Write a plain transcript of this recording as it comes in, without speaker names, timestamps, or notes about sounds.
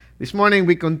This morning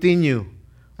we continue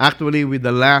actually with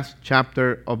the last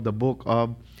chapter of the book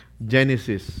of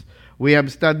Genesis. We have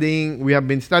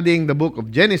been studying the book of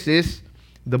Genesis,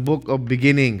 the book of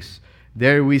beginnings.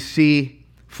 There we see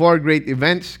four great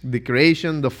events: the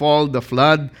creation, the fall, the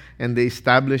flood, and the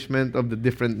establishment of the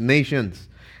different nations.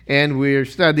 And we're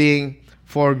studying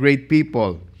four great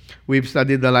people. We've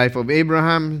studied the life of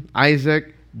Abraham,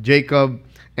 Isaac, Jacob,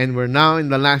 and we're now in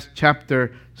the last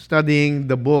chapter studying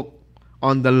the book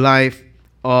on the life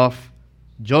of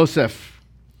Joseph.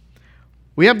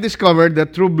 We have discovered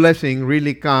that true blessing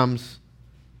really comes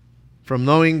from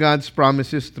knowing God's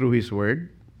promises through His Word,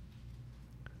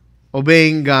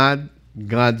 obeying God,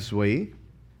 God's way,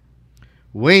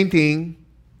 waiting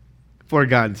for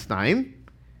God's time,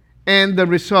 and the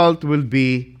result will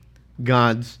be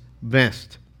God's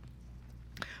best.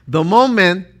 The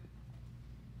moment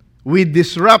we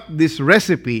disrupt this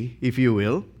recipe, if you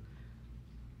will,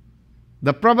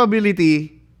 the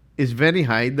probability is very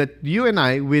high that you and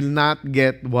I will not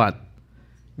get what?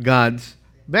 God's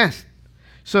best.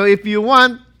 So if you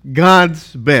want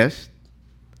God's best,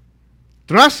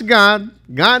 trust God,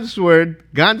 God's Word,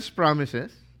 God's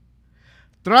promises,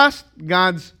 trust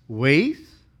God's ways,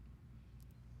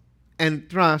 and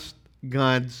trust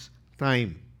God's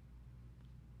time.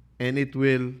 And it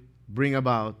will bring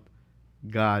about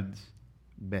God's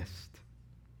best.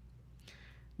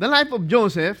 The life of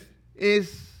Joseph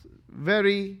is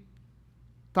very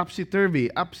topsy-turvy,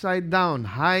 upside down,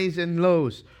 highs and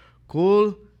lows,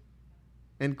 cool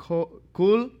and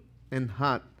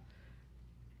hot.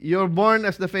 You're born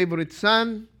as the favorite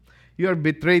son. You are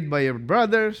betrayed by your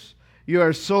brothers. You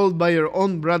are sold by your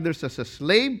own brothers as a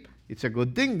slave. It's a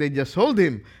good thing they just sold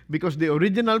him, because the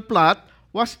original plot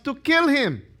was to kill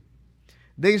him.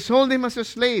 They sold him as a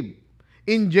slave.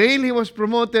 In jail, he was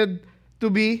promoted to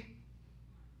be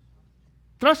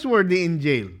trustworthy in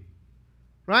jail.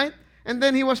 Right? And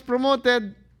then he was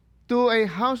promoted to a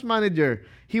house manager.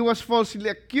 He was falsely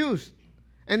accused.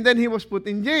 And then he was put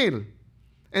in jail.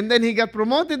 And then he got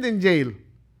promoted in jail.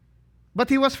 But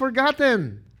he was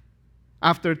forgotten.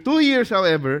 After 2 years,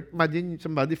 however, imagine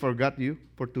somebody forgot you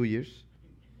for 2 years.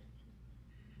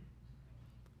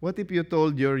 What if you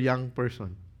told your young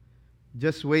person,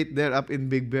 just wait there up in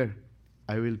Big Bear.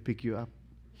 I will pick you up.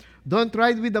 Don't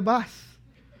ride with the bus.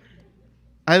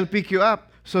 I'll pick you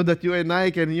up so that you and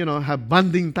I can, have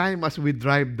bonding time as we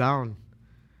drive down.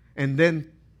 And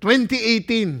then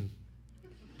 2018,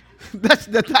 that's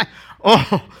the time.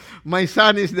 Oh, my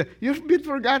son is there. You've been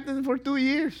forgotten for 2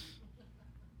 years.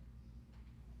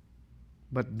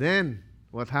 But then,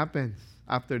 what happens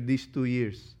after these 2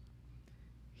 years?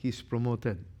 He's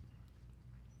promoted.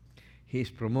 He's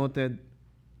promoted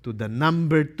to the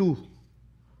number 2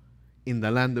 in the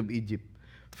land of Egypt.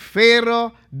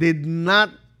 Pharaoh did not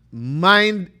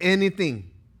mind anything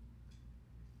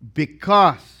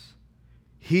because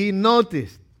he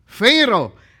noticed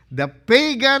Pharaoh, the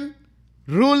pagan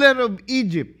ruler of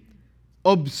Egypt,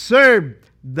 observed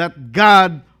that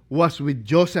God was with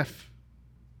Joseph.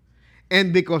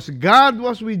 And because God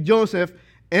was with Joseph,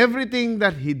 everything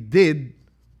that he did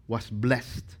was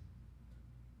blessed.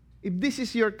 If this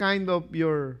is your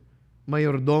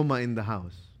mayordoma in the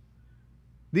house,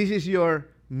 this is your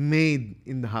maid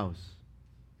in the house,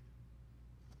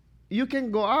 you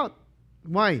can go out.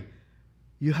 Why?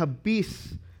 You have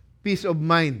peace of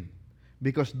mind,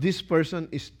 because this person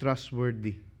is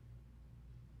trustworthy.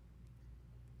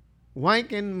 Why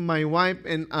can my wife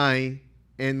and I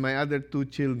and my other 2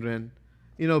 children,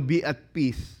 be at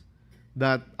peace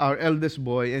that our eldest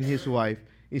boy and his wife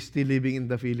is still living in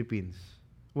the Philippines?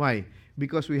 Why?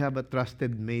 Because we have a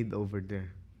trusted maid over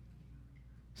there.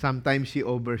 Sometimes she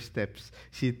oversteps.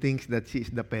 She thinks that she is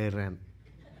the parent.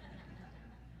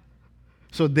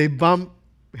 So they bump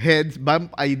heads,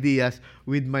 bump ideas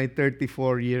with my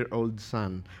 34-year-old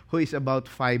son, who is about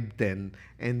 5'10"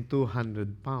 and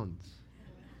 200 pounds.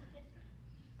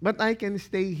 But I can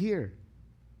stay here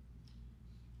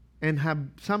and have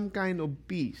some kind of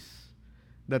peace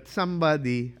that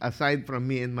somebody, aside from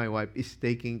me and my wife, is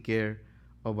taking care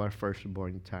of our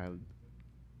firstborn child.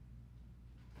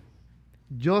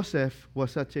 Joseph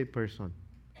was such a person.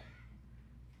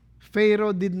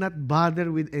 Pharaoh did not bother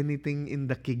with anything in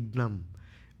the kingdom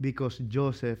because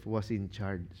Joseph was in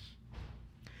charge.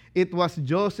 It was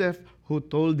Joseph who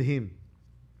told him,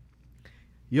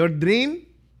 your dream,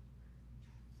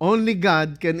 only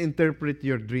God can interpret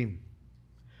your dream.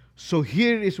 So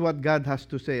here is what God has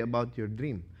to say about your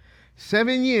dream.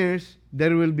 7 years,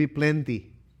 there will be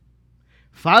plenty,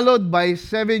 followed by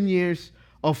 7 years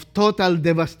of total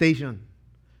devastation,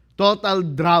 total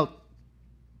drought.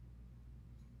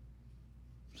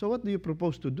 So what do you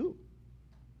propose to do?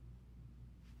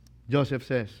 Joseph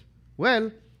says,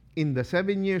 well, in the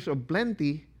 7 years of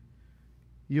plenty,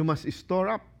 you must store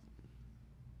up.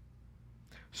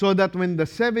 So that when the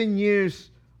 7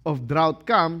 years of drought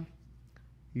come,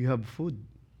 you have food.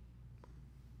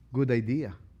 Good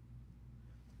idea.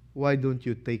 Why don't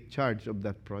you take charge of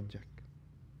that project?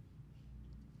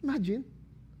 Imagine.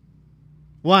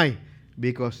 Why?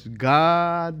 Because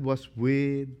God was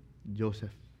with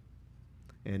Joseph.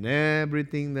 And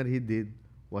everything that he did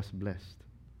was blessed.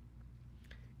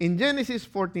 In Genesis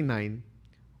 49,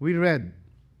 we read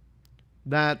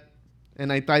that,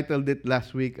 and I titled it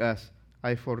last week as,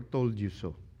 I foretold you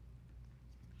so.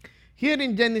 Here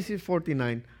in Genesis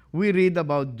 49, we read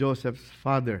about Joseph's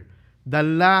father, the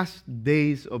last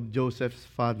days of Joseph's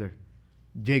father,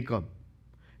 Jacob.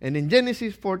 And in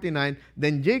Genesis 49,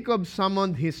 then Jacob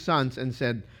summoned his sons and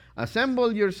said,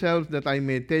 assemble yourselves that I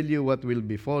may tell you what will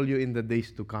befall you in the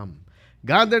days to come.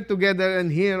 Gather together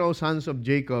and hear, O sons of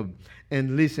Jacob,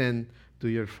 and listen to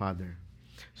your father.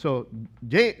 So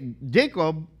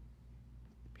Jacob,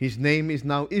 his name is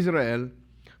now Israel,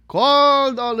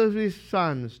 called all of his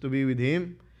sons to be with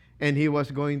him, and he was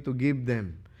going to give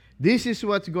them. This is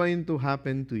what's going to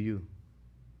happen to you.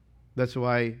 That's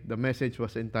why the message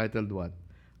was entitled what?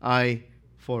 I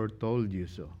foretold you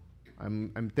so.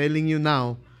 I'm telling you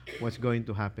now what's going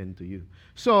to happen to you.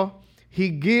 So, he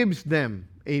gives them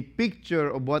a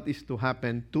picture of what is to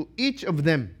happen to each of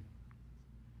them.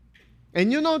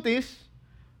 And you notice,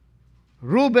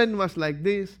 Reuben was like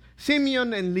this,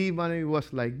 Simeon and Levi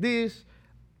was like this,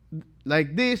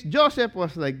 Joseph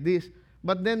was like this,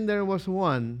 but then there was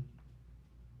one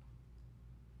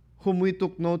whom we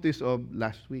took notice of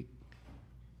last week.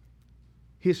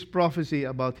 His prophecy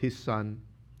about his son,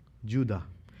 Judah.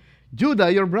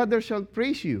 Judah, your brother shall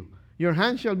praise you. Your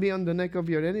hand shall be on the neck of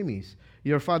your enemies.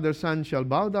 Your father's son shall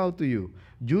bow down to you.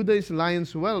 Judah is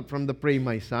lion's whelp from the prey,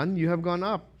 my son. You have gone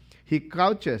up. He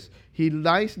crouches. He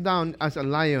lies down as a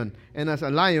lion, and as a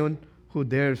lion, who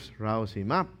dares rouse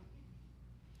him up?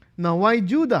 Now, why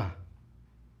Judah?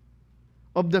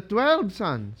 Of the 12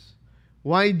 sons,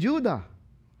 why Judah?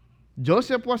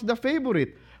 Joseph was the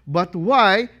favorite. But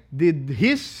why did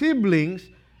his siblings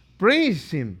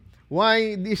praise him? Why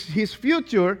is his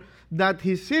future that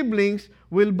his siblings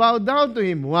will bow down to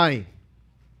him? Why?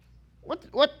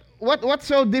 What's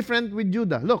so different with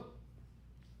Judah? Look,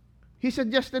 he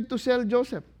suggested to sell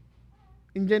Joseph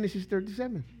in Genesis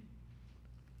 37.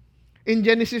 In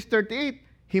Genesis 38,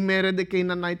 he married a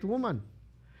Canaanite woman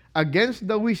against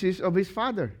the wishes of his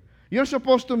father. You're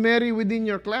supposed to marry within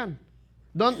your clan.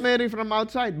 Don't marry from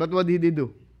outside. But what did he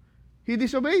do? He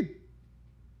disobeyed.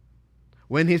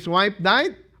 When his wife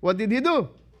died, what did he do?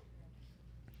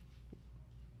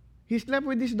 He slept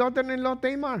with his daughter-in-law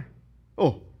Tamar.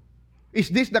 Oh, is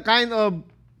this the kind of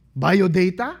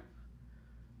biodata?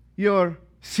 Your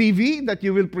CV that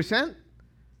you will present?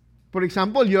 For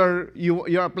example,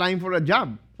 you're applying for a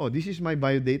job. Oh, this is my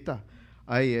biodata.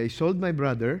 I sold my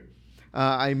brother.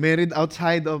 I married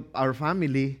outside of our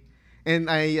family.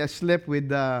 And I slept with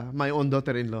my own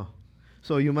daughter-in-law.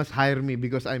 So you must hire me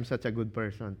because I'm such a good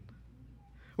person.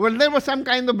 Well, there was some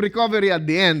kind of recovery at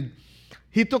the end.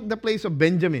 He took the place of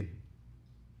Benjamin.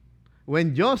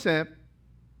 When Joseph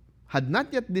had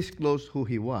not yet disclosed who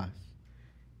he was,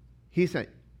 he said,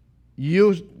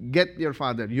 you get your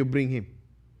father, you bring him.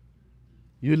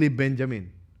 You leave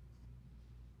Benjamin.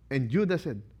 And Judah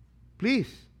said,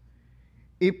 please,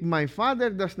 if my father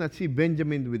does not see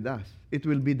Benjamin with us, it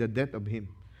will be the death of him.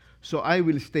 So I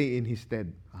will stay in his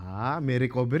stead. May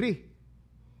recovery.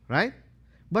 Right?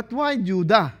 But why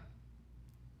Judah?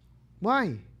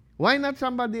 Why? Why not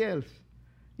somebody else?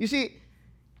 You see,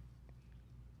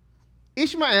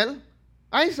 Ishmael,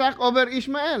 Isaac over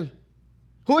Ishmael.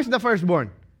 Who is the firstborn?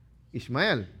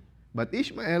 Ishmael. But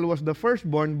Ishmael was the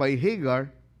firstborn by Hagar,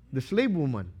 the slave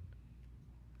woman.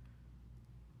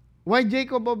 Why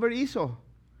Jacob over Esau?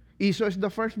 Esau is the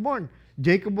firstborn.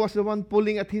 Jacob was the one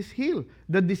pulling at his heel,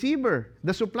 the deceiver,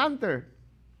 the supplanter.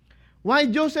 Why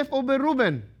Joseph over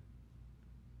Reuben?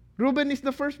 Reuben is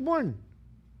the firstborn.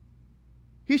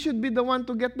 He should be the one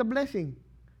to get the blessing.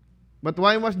 But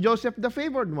why was Joseph the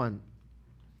favored one?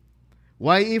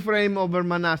 Why Ephraim over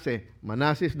Manasseh?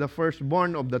 Manasseh is the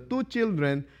firstborn of the two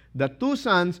children, the two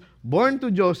sons born to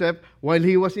Joseph while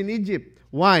he was in Egypt.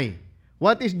 Why?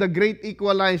 What is the great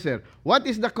equalizer? What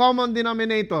is the common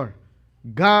denominator?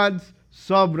 God's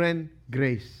sovereign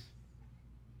grace.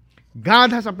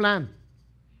 God has a plan.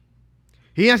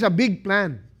 He has a big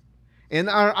plan. And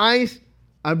our eyes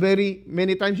are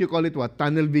many times you call it what?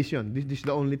 Tunnel vision. This is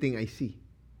the only thing I see.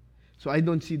 So I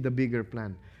don't see the bigger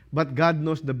plan. But God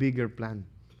knows the bigger plan.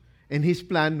 and His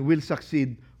plan will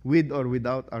succeed with or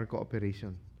without our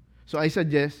cooperation. So I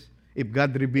suggest, if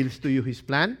God reveals to you His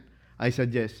plan, I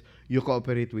suggest you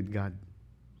cooperate with God.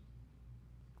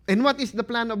 And what is the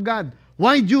plan of God?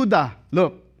 Why Judah?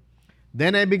 Look.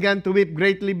 Then I began to weep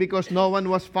greatly because no one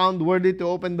was found worthy to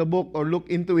open the book or look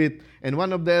into it. And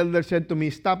one of the elders said to me,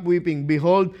 "Stop weeping.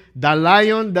 Behold, the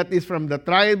lion that is from the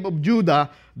tribe of Judah,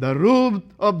 the root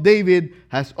of David,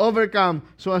 has overcome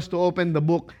so as to open the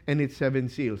book and its 7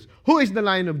 seals." Who is the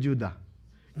Lion of Judah?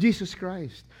 Jesus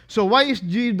Christ. So why is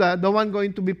Judah the one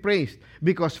going to be praised?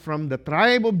 Because from the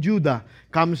tribe of Judah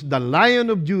comes the Lion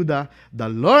of Judah, the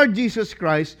Lord Jesus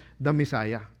Christ, the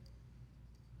Messiah.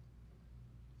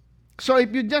 So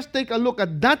if you just take a look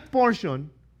at that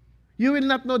portion, you will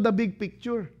not know the big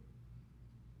picture.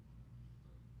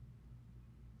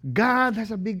 God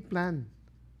has a big plan.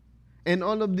 And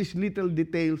all of these little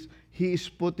details He is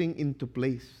putting into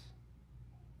place.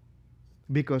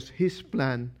 Because His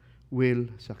plan will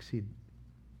succeed.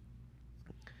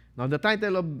 Now the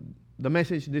title of the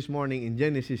message this morning in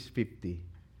Genesis 50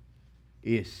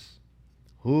 is,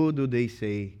 "Who do they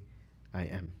say I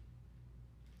am?"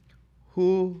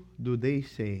 Who do they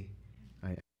say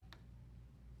I am?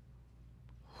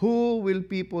 Who will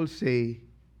people say,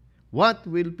 what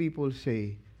will people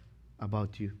say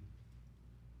about you?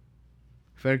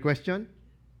 Fair question?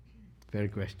 Fair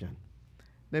question.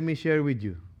 Let me share with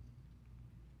you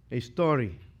a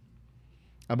story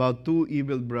about 2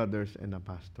 evil brothers and a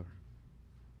pastor.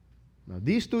 Now,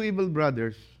 these 2 evil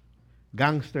brothers,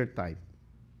 gangster type,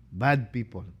 bad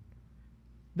people.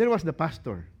 There was the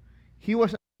pastor. He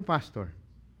was a pastor.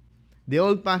 The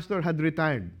old pastor had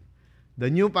retired. The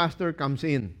new pastor comes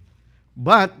in.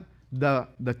 But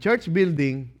the church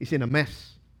building is in a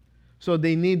mess. So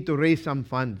they need to raise some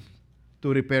funds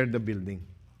to repair the building.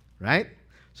 Right?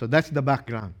 So that's the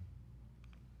background.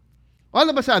 All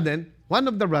of a sudden, one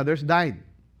of the brothers died.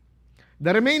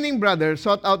 The remaining brother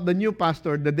sought out the new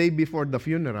pastor the day before the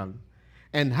funeral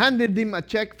and handed him a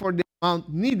check for the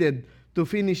amount needed to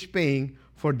finish paying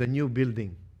for the new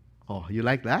building. Oh, you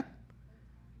like that?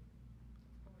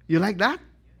 You like that?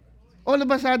 All of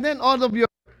a sudden, all of your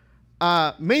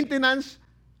maintenance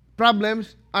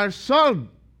problems are solved.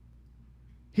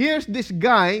 Here's this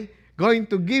guy going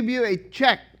to give you a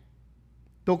check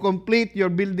to complete your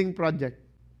building project.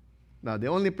 Now, the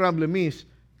only problem is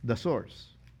the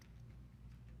source.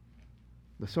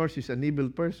 The source is an evil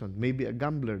person, maybe a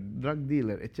gambler, drug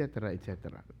dealer, etc.,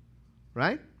 etc.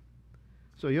 Right?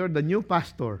 So you're the new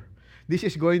pastor. This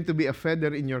is going to be a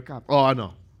feather in your cap. Oh,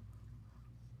 no.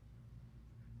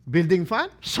 Building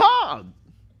fund? Solved!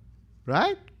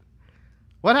 Right?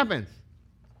 What happens?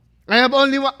 I have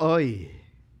only one... Oy.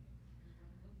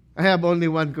 I have only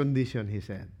one condition, he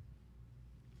said.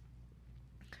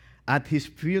 At his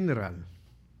funeral,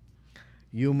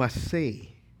 you must say,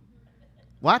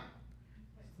 what?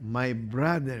 My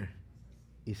brother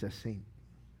is a saint.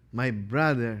 My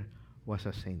brother was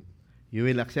a saint. You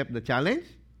will accept the challenge?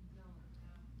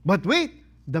 But wait,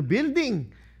 the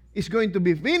building is going to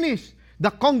be finished. The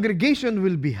congregation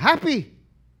will be happy.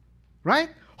 Right?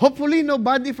 Hopefully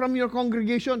nobody from your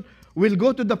congregation will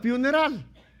go to the funeral.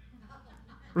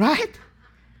 Right?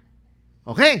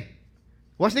 Okay.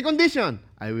 What's the condition?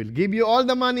 I will give you all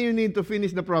the money you need to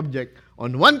finish the project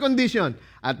on one condition.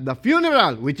 At the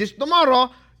funeral, which is tomorrow,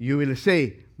 you will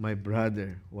say, my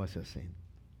brother was a saint.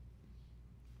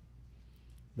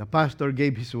 The pastor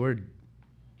gave his word,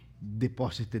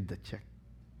 deposited the check.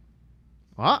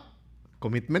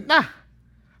 Commitment na.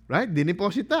 Right?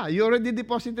 Dineposit na. You already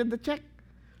deposited the check.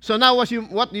 So now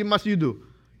what must you do?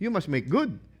 You must make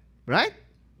good. Right?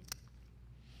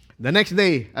 The next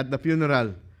day at the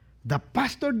funeral, the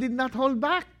pastor did not hold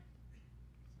back.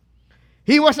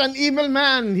 He was an evil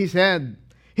man, he said.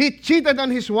 He cheated on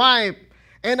his wife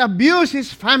and abused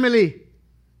his family.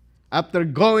 After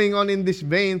going on in this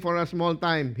vein for a small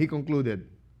time, he concluded,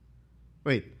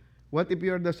 wait, what if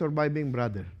you're the surviving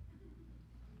brother?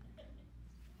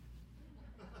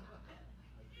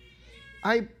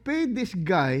 I paid this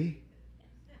guy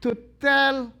to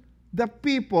tell the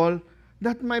people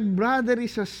that my brother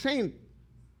is a saint.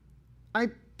 I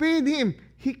paid him.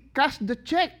 He cashed the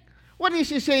check. What is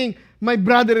he saying? My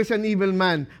brother is an evil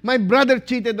man. My brother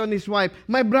cheated on his wife.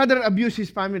 My brother abused his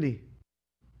family.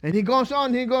 And he goes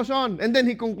on. And then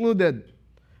he concluded,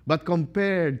 but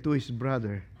compared to his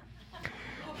brother,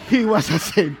 he was a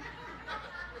saint.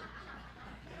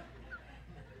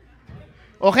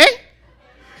 Okay?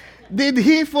 Did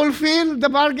he fulfill the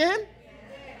bargain?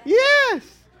 Yes.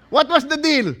 What was the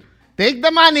deal? Take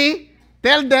the money,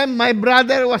 tell them my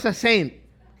brother was a saint.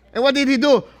 And what did he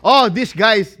do? Oh, this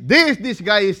guy is this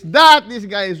guy is that, this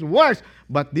guy is worse.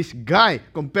 But this guy,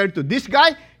 compared to this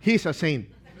guy, he's a saint.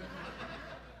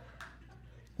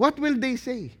 What will they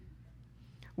say?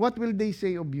 What will they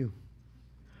say of you?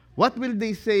 What will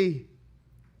they say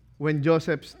when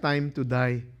Joseph's time to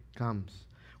die comes?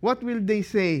 What will they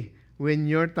say when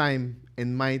your time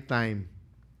and my time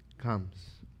comes?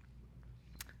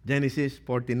 Genesis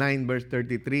 49, verse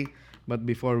 33. But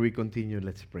before we continue,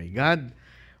 let's pray. God,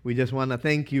 we just want to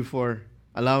thank you for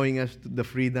allowing us the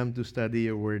freedom to study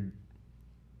your word.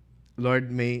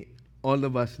 Lord, may all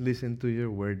of us listen to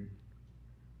your word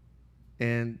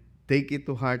and take it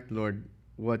to heart, Lord,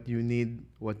 what you need,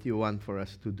 what you want for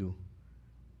us to do,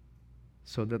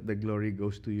 so that the glory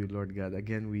goes to you, Lord God.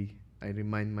 Again, I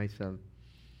remind myself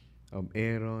of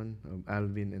Aaron, of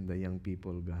Alvin, and the young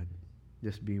people, God.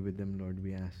 Just be with them, Lord,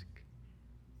 we ask.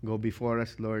 Go before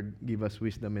us, Lord. Give us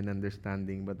wisdom and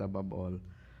understanding, but above all,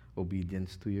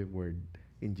 obedience to your word.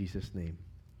 In Jesus' name,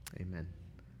 amen.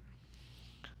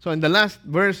 So in the last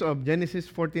verse of Genesis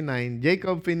 49,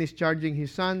 Jacob finished charging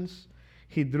his sons.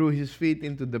 He drew his feet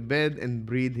into the bed and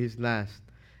breathed his last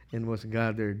and was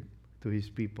gathered to his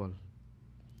people.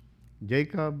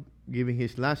 Jacob giving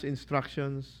his last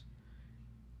instructions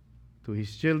to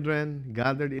his children,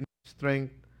 gathered in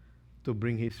strength to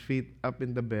bring his feet up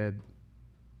in the bed,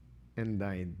 and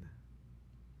died.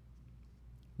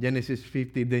 Genesis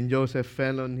 50, then Joseph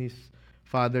fell on his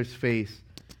father's face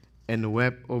and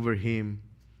wept over him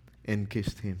and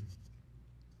kissed him.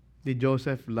 Did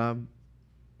Joseph love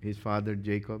his father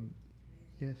Jacob?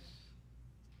 Yes.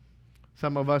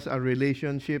 Some of us, our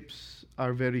relationships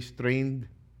are very strained.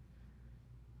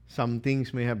 Some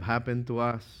things may have happened to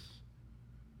us.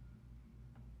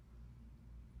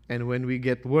 And when we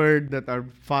get word that our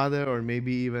father or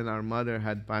maybe even our mother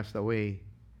had passed away,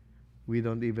 we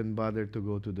don't even bother to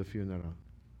go to the funeral.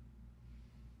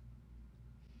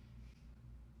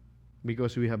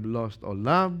 Because we have lost all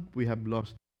love, we have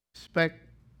lost respect.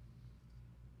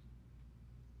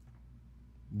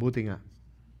 Buti nga.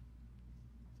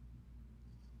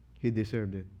 He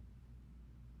deserved it.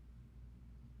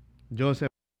 Joseph,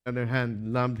 on the other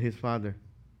hand, loved his father.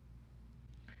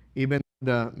 Even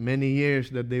the many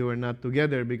years that they were not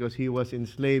together, because he was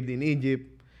enslaved in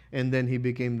Egypt and then he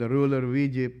became the ruler of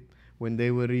Egypt. When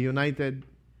they were reunited,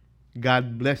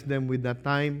 God blessed them with that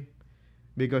time,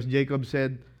 because Jacob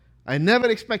said, I never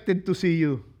expected to see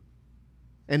you,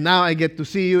 and now I get to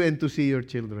see you and to see your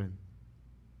children.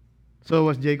 So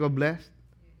was Jacob blessed?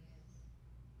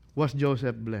 Was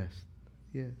Joseph blessed?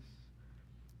 Yes.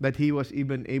 That he was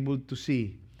even able to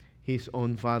see his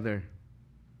own father,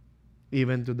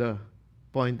 even to the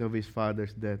point of his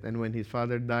father's death. And when his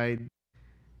father died,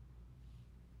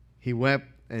 he wept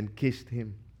and kissed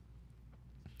him.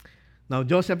 Now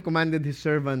Joseph commanded his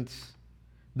servants,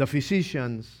 the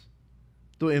physicians,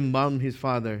 to embalm his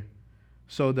father.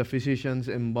 So the physicians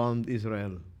embalmed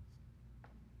Israel.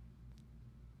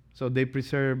 So they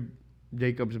preserved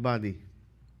Jacob's body.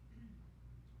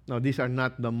 Now these are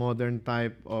not the modern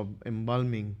type of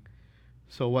embalming.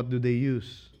 So what do they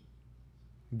use?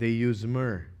 They use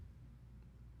myrrh.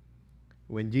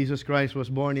 When Jesus Christ was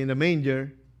born in the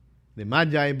manger, the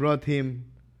Magi brought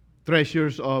him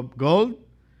treasures of gold,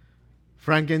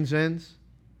 frankincense,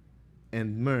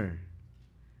 and myrrh.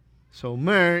 So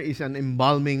myrrh is an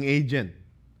embalming agent.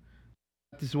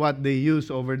 That is what they use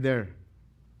over there.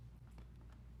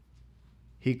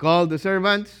 He called the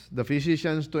servants, the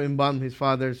physicians, to embalm his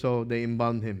father, so they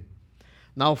embalmed him.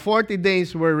 Now 40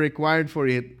 days were required for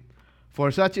it,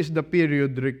 for such is the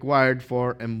period required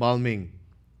for embalming.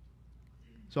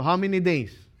 So how many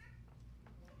days?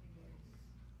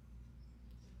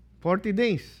 40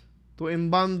 days to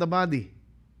embalm the body.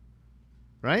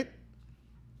 Right?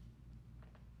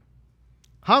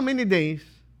 How many days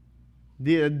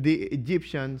did the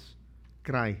Egyptians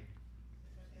cry?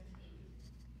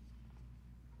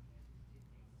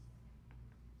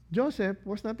 Joseph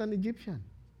was not an Egyptian.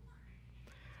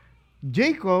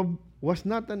 Jacob was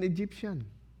not an Egyptian.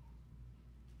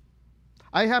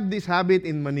 I have this habit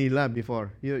in Manila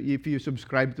before. If you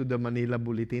subscribe to the Manila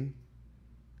Bulletin,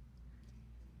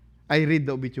 I read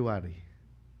the obituary.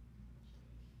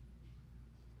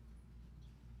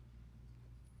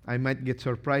 I might get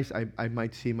surprised. I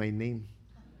might see my name.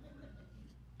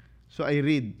 So I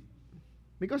read.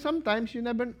 Because sometimes you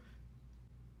never...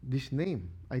 This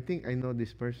name, I think I know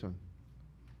this person.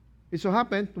 It so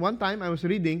happened, one time I was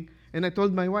reading, and I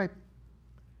told my wife,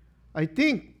 I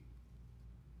think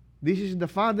this is the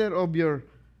father of your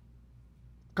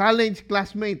college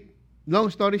classmate. Long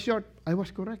story short, I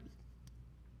was correct.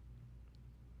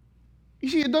 You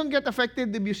see, you don't get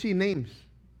affected if you see names.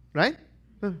 Right?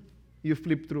 You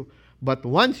flip through. But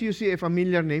once you see a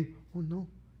familiar name, oh no,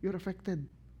 you're affected.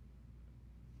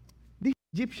 These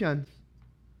Egyptians,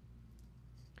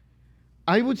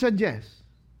 I would suggest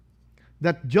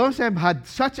that Joseph had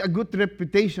such a good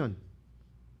reputation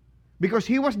because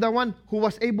he was the one who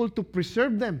was able to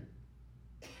preserve them.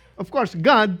 Of course,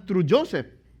 God, through Joseph,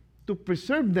 to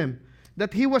preserve them,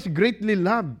 that he was greatly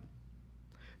loved.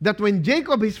 That when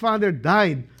Jacob, his father,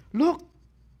 died, look,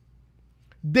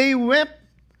 they wept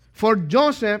for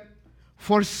Joseph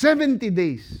for 70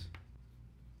 days.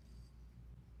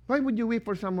 Why would you weep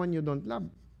for someone you don't love?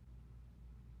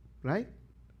 Right?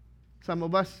 Some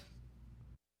of us,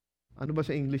 ano ba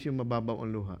sa English yung mababaw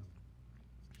ang luha?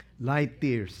 Light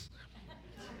tears.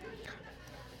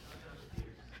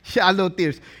 Shallow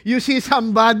tears. You see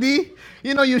somebody,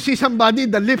 you see somebody,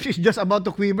 the lips is just about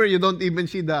to quiver, you don't even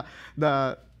see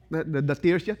the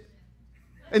tears yet.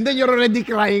 And then you're already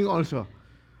crying also.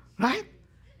 Right?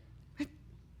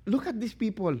 Look at these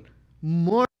people.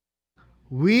 More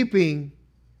weeping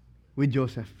with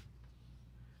Joseph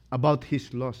about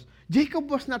his loss. Jacob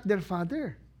was not their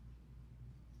father.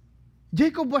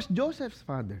 Jacob was Joseph's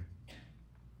father.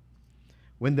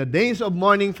 When the days of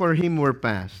mourning for him were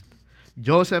past,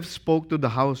 Joseph spoke to the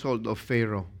household of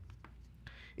Pharaoh.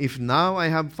 If now I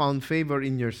have found favor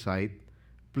in your sight,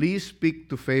 please speak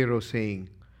to Pharaoh, saying,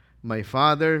 my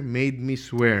father made me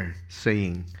swear,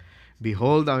 saying,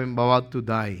 behold, I am about to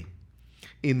die.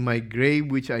 In my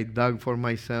grave which I dug for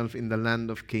myself in the land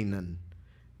of Canaan,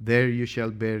 there you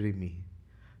shall bury me.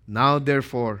 Now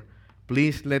therefore,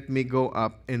 please let me go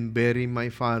up and bury my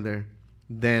father,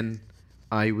 then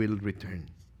I will return.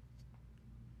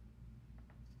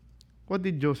 What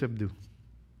did Joseph do?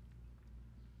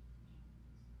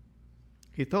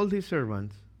 He told his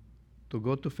servants to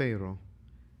go to Pharaoh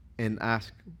and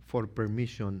ask for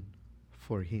permission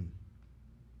for him.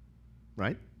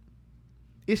 Right?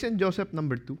 Isn't Joseph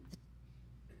number 2?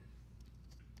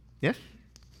 Yes?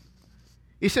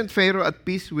 Isn't Pharaoh at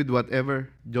peace with whatever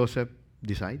Joseph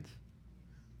decides?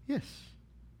 Yes.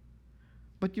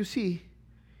 But you see,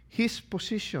 his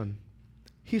position,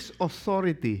 his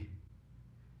authority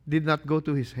did not go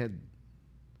to his head.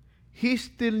 He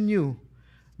still knew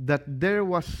that there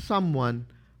was someone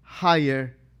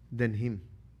higher than him.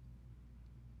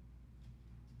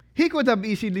 He could have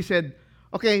easily said,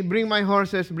 okay, bring my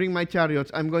horses, bring my chariots.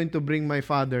 I'm going to bring my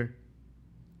father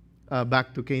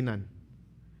back to Canaan.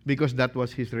 Because that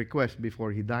was his request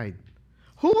before he died.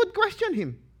 Who would question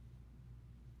him?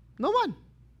 No one.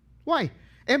 Why?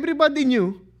 Everybody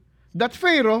knew that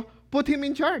Pharaoh put him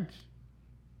in charge.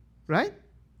 Right?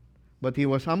 But he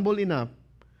was humble enough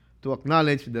to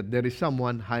acknowledge that there is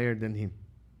someone higher than him.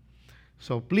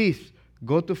 So please,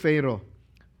 go to Pharaoh.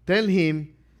 Tell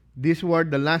him, these were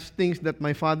the last things that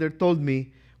my father told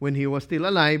me when he was still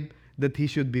alive, that he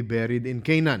should be buried in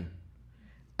Canaan.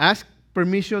 Ask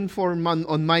permission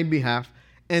on my behalf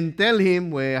and tell him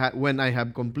when I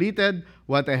have completed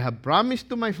what I have promised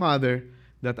to my father,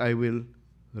 that I will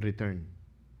return.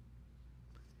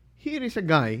 Here is a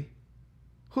guy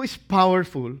who is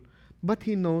powerful, but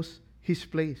he knows his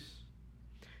place.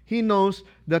 He knows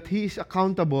that he is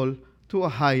accountable to a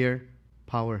higher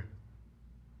power.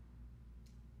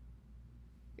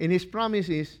 And his promise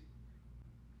is,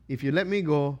 if you let me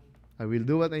go, I will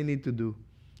do what I need to do,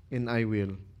 and I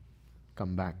will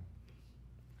come back.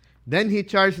 Then he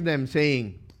charged them,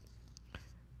 saying,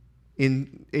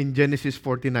 in Genesis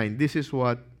 49, this is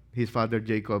what his father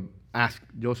Jacob asked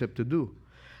Joseph to do.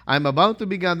 I am about to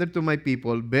be gathered to my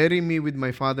people. Bury me with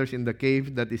my fathers in the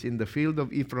cave that is in the field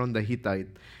of Ephron the Hittite,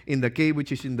 in the cave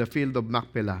which is in the field of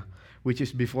Machpelah, which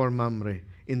is before Mamre,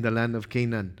 in the land of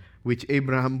Canaan, which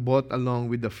Abraham bought along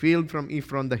with the field from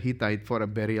Ephron the Hittite for a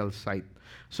burial site.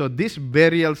 So this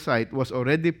burial site was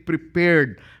already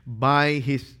prepared by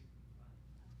his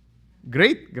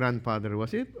great-grandfather,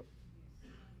 was it?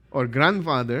 Or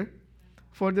grandfather,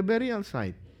 for the burial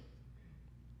site.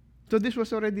 So this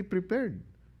was already prepared.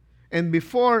 And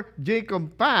before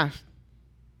Jacob passed,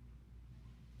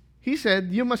 he said,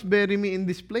 you must bury me in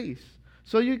this place.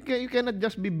 So you cannot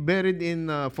just be buried in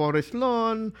Forest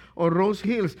Lawn or Rose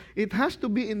Hills. It has to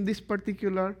be in this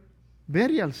particular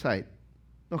burial site.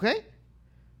 Okay?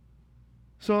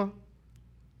 So,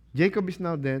 Jacob is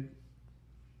now dead.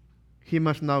 He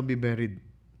must now be buried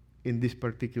in this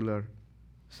particular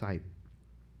site.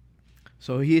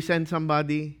 So he sent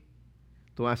somebody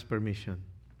to ask permission.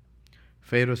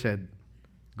 Pharaoh said,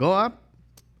 go up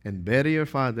and bury your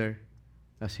father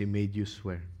as he made you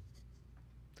swear.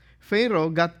 Pharaoh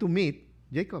got to meet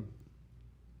Jacob.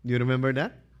 Do you remember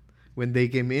that? When they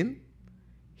came in,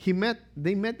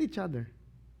 they met each other.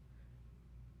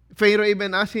 Pharaoh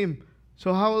even asked him,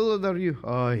 so how old are you?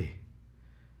 Oy,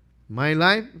 my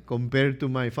life compared to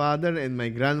my father and my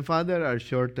grandfather are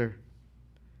shorter.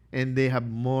 And they have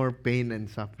more pain and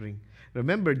suffering.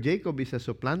 Remember, Jacob is a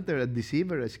supplanter, a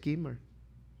deceiver, a schemer.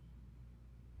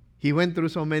 He went through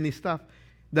so many stuff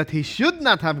that he should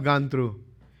not have gone through.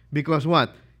 Because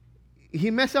what? He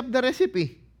messed up the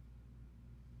recipe.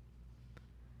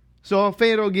 So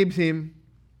Pharaoh gives him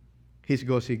his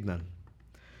go signal.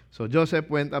 So Joseph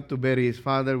went up to bury his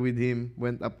father. With him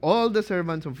went up all the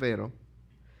servants of Pharaoh,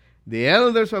 the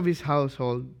elders of his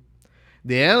household,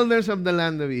 the elders of the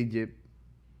land of Egypt,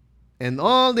 and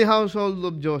all the household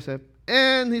of Joseph,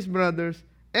 and his brothers,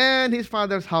 and his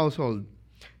father's household.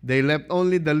 They left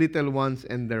only the little ones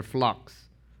and their flocks,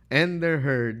 and their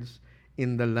herds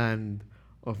in the land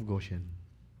of Goshen.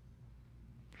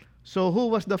 So who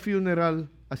was the funeral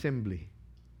assembly?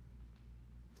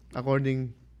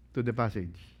 According to the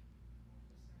passage.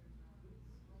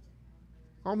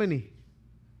 How many?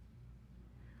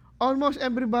 Almost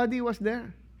everybody was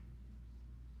there.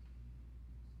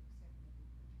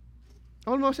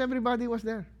 Almost everybody was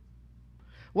there.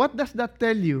 What does that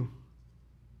tell you?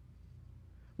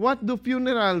 What do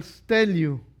funerals tell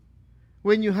you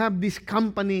when you have this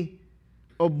company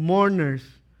of mourners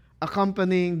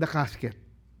accompanying the casket?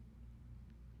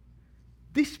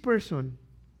 This person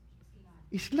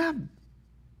is loved.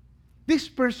 This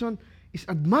person is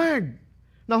admired.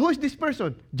 Now, who is this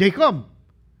person? Jacob.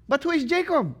 But who is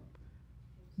Jacob?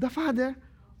 The father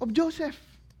of Joseph.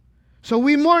 So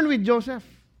we mourn with Joseph.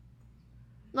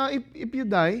 Now, if you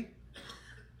die,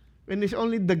 and it's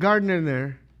only the gardener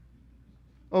there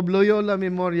of Loyola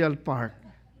Memorial Park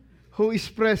who is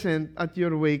present at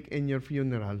your wake and your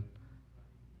funeral,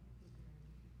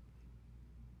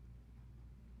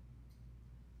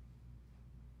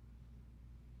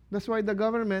 that's why the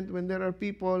government, when there are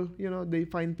people, they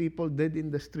find people dead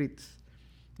in the streets,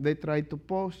 they try to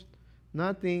post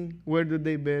nothing. Where do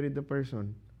they bury the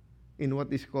person? In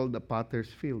what is called the potter's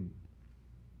field.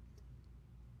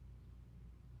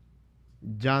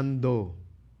 John Doe,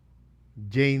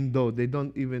 Jane Doe, they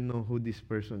don't even know who this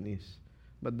person is.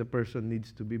 But the person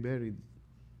needs to be buried.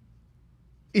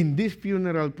 In this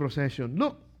funeral procession,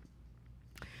 look,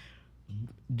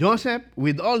 Joseph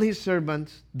with all his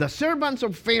servants, the servants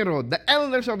of Pharaoh, the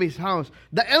elders of his house,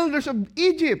 the elders of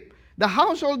Egypt, the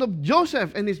household of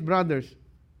Joseph and his brothers,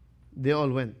 they all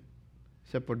went,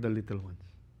 except for the little ones.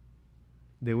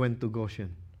 They went to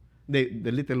Goshen. The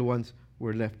little ones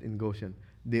were left in Goshen.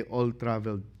 They all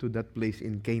traveled to that place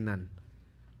in Canaan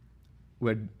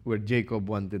where Jacob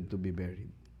wanted to be buried.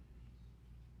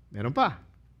 Meron pa.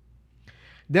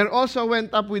 There also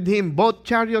went up with him both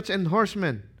chariots and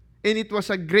horsemen, and it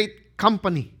was a great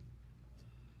company.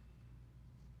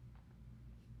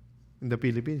 In the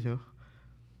Philippines,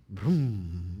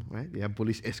 Vroom, right? They have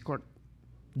police escort.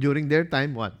 During their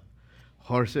time, what?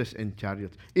 Horses and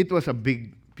chariots. It was a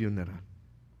big funeral.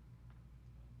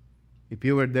 If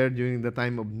you were there during the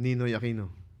time of Ninoy Aquino,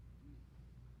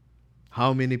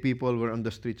 how many people were on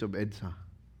the streets of EDSA?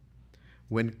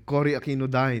 When Cory Aquino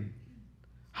died,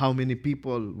 how many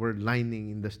people were lining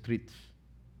in the streets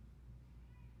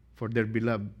for their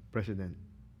beloved president,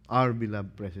 our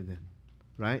beloved president,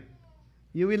 right?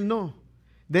 You will know.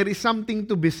 There is something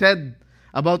to be said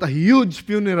about a huge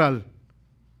funeral,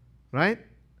 right?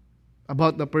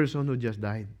 About the person who just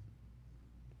died.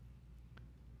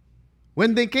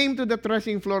 When they came to the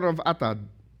threshing floor of Atad,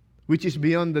 which is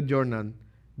beyond the Jordan,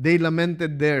 they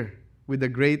lamented there with a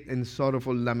great and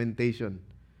sorrowful lamentation.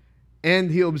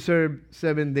 And he observed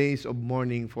 7 days of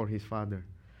mourning for his father.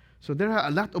 So there are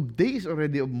a lot of days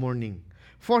already of mourning.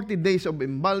 40 days of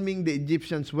embalming. The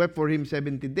Egyptians wept for him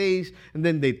 70 days. And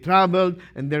then they traveled,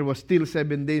 and there was still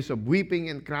 7 days of weeping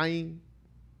and crying.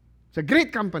 It's a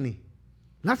great company.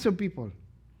 Lots of people.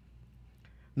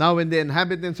 Now when the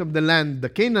inhabitants of the land, the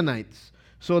Canaanites,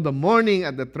 saw the mourning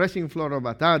at the threshing floor of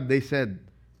Atad, they said,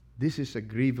 "This is a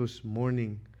grievous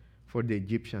mourning for the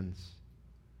Egyptians."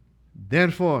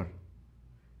 Therefore,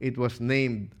 it was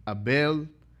named Abel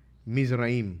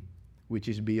Mizraim, which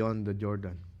is beyond the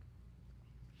Jordan.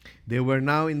 They were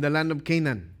now in the land of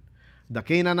Canaan. The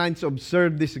Canaanites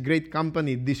observed this great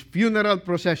company, this funeral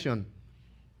procession.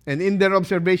 And in their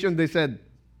observation, they said,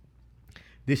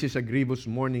 "This is a grievous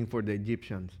mourning for the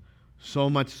Egyptians." So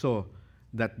much so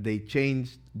that they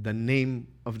changed the name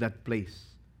of that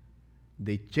place.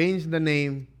 They changed the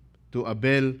name to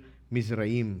Abel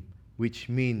Mizraim, which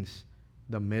means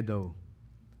the meadow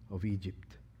of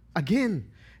Egypt.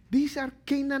 Again, these are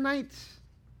Canaanites.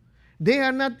 They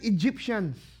are not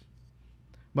Egyptians.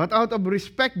 But out of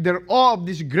respect, their awe of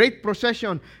this great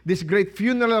procession, this great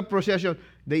funeral procession,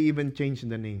 they even changed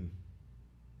the name.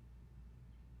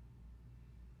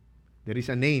 There is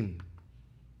a name.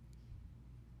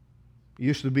 It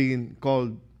used to be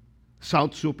called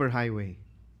South Superhighway.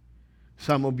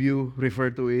 Some of you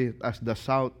refer to it as the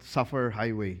South Suffer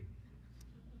Highway.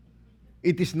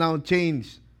 It is now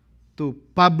changed to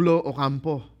Pablo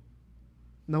Ocampo.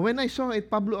 Now, when I saw it,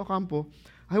 Pablo Ocampo,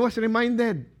 I was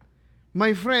reminded.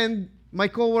 My friend, my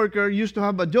coworker, used to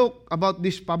have a joke about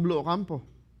this Pablo Ocampo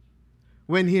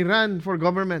when he ran for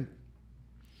government.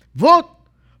 Vote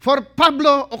for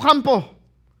Pablo Ocampo.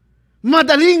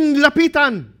 Madaling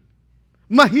lapitan.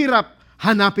 Mahirap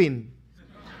hanapin.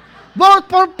 Vote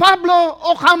for Pablo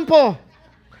Ocampo.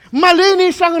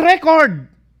 Malinis ang record.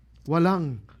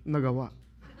 Walang nagawa.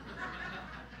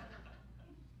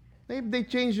 If they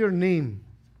change your name,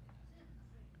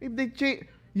 if they change,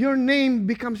 your name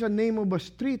becomes a name of a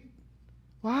street.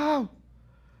 Wow.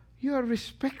 You are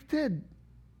respected.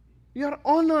 You are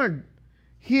honored.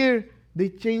 Here, they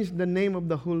changed the name of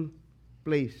the whole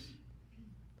place.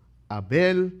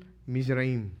 Abel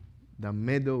Mizraim, the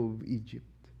meadow of Egypt.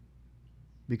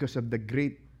 Because of the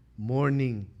great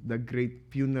mourning, the great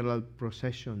funeral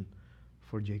procession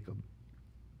for Jacob.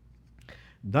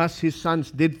 Thus his sons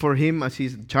did for him as he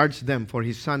charged them, for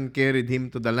his son carried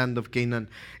him to the land of Canaan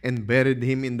and buried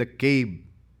him in the cave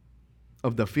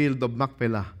of the field of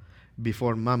Machpelah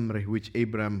before Mamre, which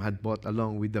Abraham had bought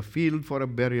along with the field for a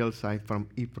burial site from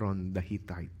Ephron the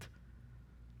Hittite.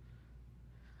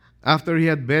 After he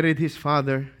had buried his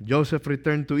father, Joseph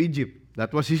returned to Egypt.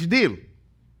 That was his deal.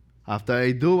 After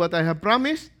I do what I have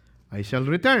promised, I shall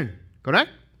return.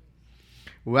 Correct?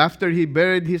 After he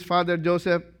buried his father,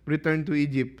 Joseph returned to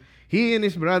Egypt, he and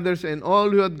his brothers and all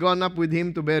who had gone up with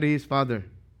him to bury his father.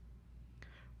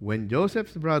 When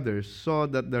Joseph's brothers saw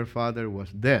that their father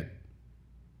was dead,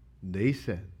 they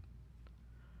said,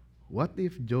 "What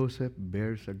if Joseph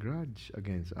bears a grudge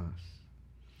against us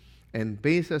and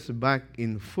pays us back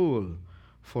in full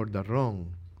for the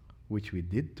wrong which we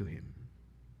did to him?"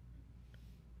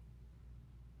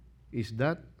 Is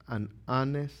that an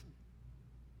honest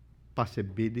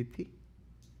possibility?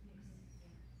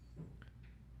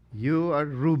 You are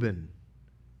Reuben.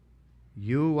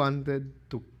 You wanted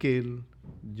to kill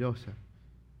Joseph.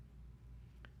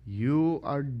 You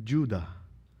are Judah.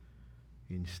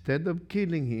 Instead of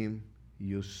killing him,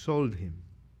 you sold him.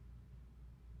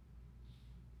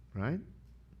 Right?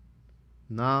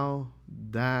 Now,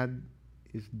 Dad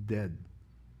is dead.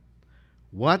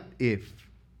 What if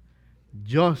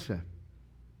Joseph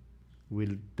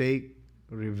will take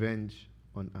revenge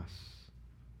on us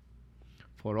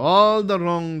for all the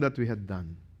wrong that we had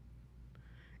done?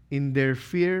 In their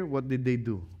fear, what did they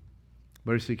do?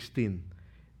 Verse 16,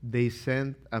 they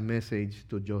sent a message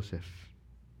to Joseph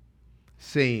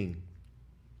saying,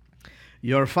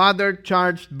 "Your father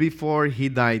charged before he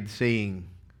died, saying,"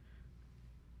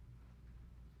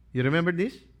 you remember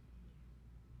this?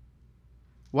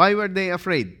 Why were they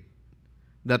afraid?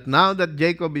 That now that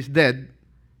Jacob is dead,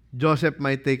 Joseph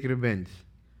might take revenge.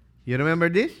 You remember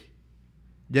this?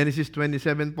 Genesis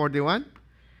 27:41.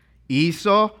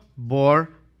 Esau bore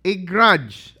a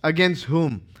grudge against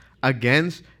whom?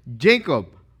 Against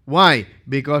Jacob. Why?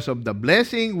 Because of the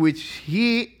blessing which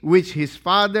his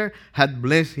father had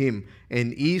blessed him.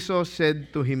 And Esau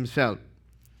said to himself,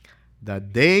 "The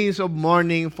days of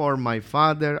mourning for my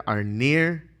father are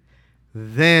near.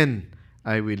 Then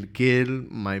I will kill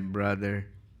my brother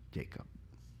Jacob."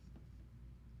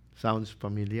 Sounds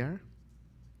familiar?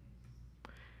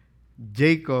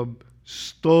 Jacob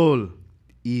stole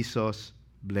Esau's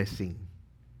blessing.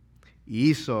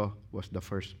 Esau was the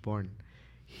firstborn.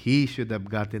 He should have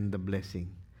gotten the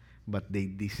blessing, but they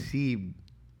deceived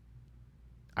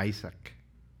Isaac,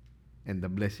 and the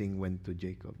blessing went to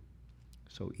Jacob.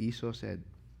 So Esau said,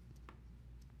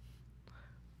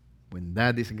 "When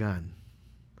Dad is gone,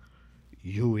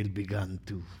 you will be gone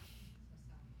too."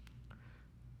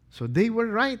 So they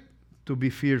were right to be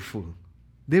fearful.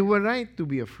 They were right to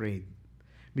be afraid,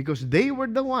 because they were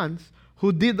the ones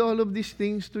who did all of these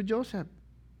things to Joseph.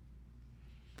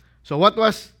 So what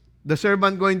was the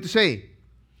servant going to say?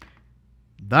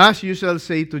 "Thus you shall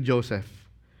say to Joseph,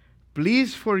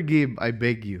 please forgive, I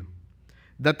beg you,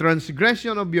 the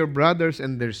transgression of your brothers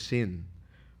and their sin,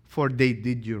 for they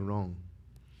did you wrong.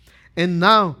 And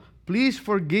now, please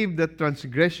forgive the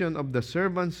transgression of the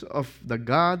servants of the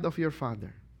God of your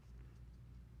father."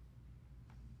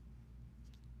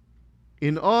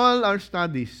 In all our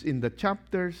studies in the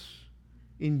chapters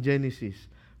in Genesis,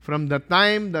 from the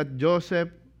time that Joseph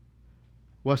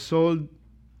was sold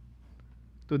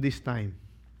to this time,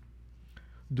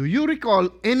 do you recall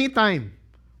any time,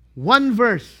 one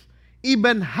verse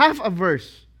even half a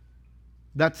verse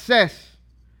that says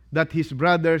that his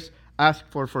brothers asked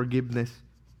for forgiveness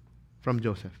from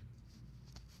Joseph?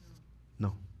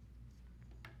 No.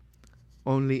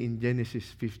 Only in Genesis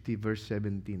 50 verse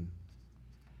 17.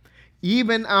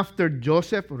 Even after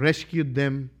Joseph rescued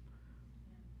them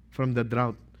from the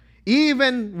drought,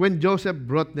 even when Joseph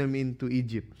brought them into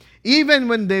Egypt, even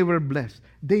when they were blessed,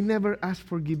 they never asked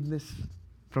forgiveness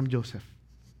from Joseph.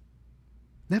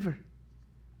 Never.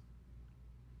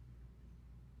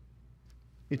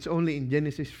 It's only in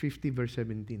Genesis 50 verse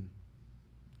 17.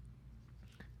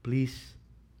 Please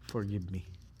forgive me.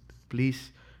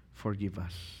 Please forgive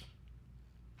us.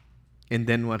 And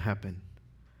then what happened?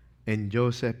 And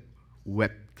Joseph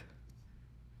wept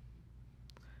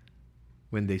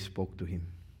when they spoke to him.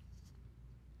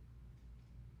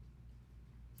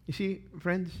 You see,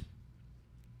 friends,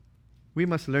 we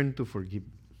must learn to forgive.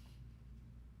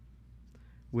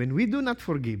 When we do not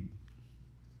forgive,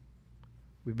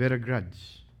 we bear a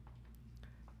grudge.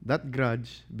 That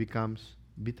grudge becomes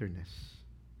bitterness.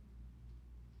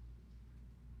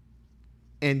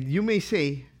 And you may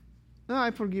say, no,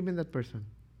 I've forgiven that person.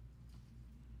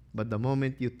 But the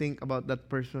moment you think about that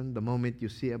person, the moment you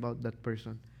see about that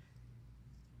person,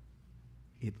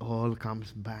 it all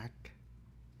comes back.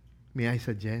 May I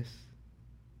suggest,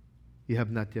 you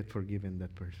have not yet forgiven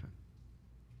that person.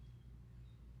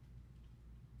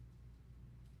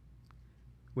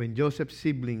 When Joseph's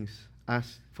siblings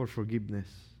asked for forgiveness,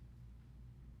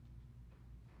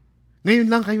 ngayon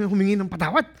lang kayo humingi ng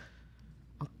patawad?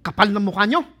 Ang kapal ng mukha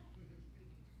nyo?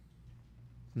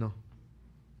 No.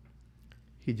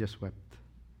 He just wept.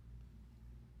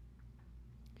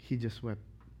 He just wept.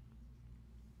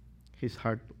 His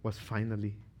heart was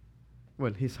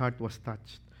his heart was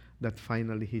touched that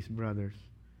finally his brothers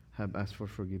have asked for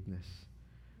forgiveness.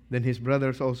 Then his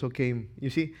brothers also came.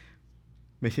 You see,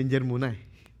 messenger muna eh.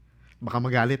 Baka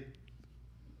magalit.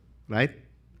 Right?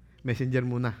 Messenger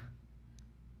muna.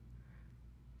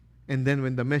 And then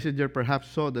when the messenger perhaps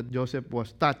saw that Joseph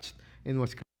was touched and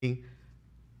was crying,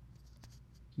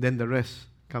 then the rest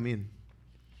come in.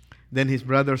 Then his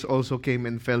brothers also came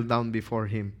and fell down before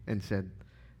him and said,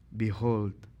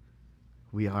 Behold,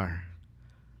 we are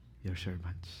your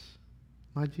servants.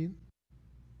 Imagine.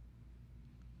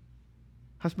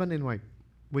 Husband and wife,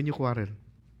 when you quarrel.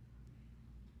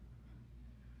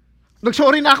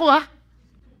 Nagsorry na ako ha.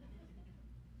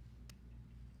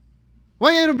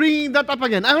 Why are you bringing that up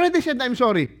again? I already said I'm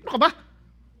sorry. Ano ka ba?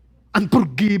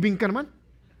 Unforgiving ka naman.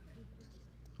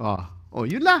 Oh,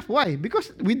 you laugh. Why?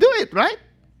 Because we do it, right?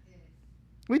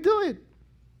 We do it.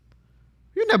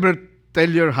 You never tell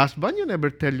your husband, you never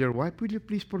tell your wife, will you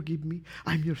please forgive me?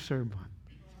 I'm your servant.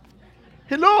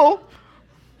 Hello?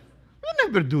 You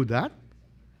never do that.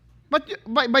 But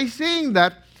by saying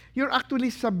that, you're actually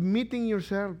submitting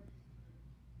yourself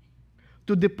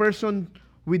to the person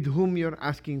with whom you're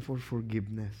asking for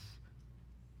forgiveness.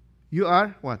 You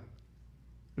are what?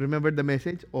 Remember the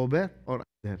message? Over or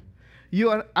under? You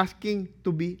are asking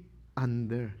to be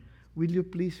under. Will you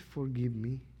please forgive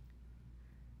me?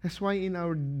 That's why in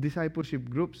our discipleship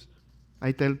groups,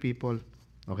 I tell people,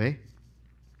 okay,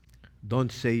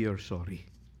 don't say you're sorry.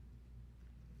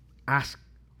 Ask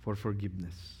for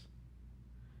forgiveness.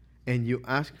 And you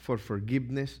ask for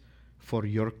forgiveness for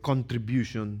your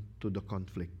contribution to the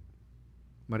conflict.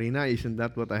 Marina, isn't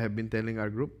that what I have been telling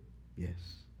our group?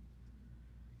 Yes.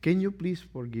 Can you please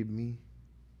forgive me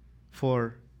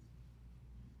for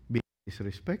being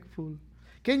disrespectful?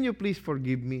 Can you please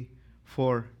forgive me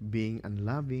for being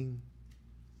unloving?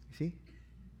 You see?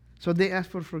 So they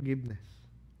asked for forgiveness.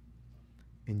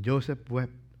 And Joseph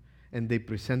wept, and they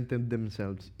presented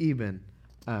themselves even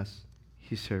as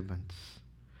his servants.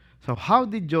 So how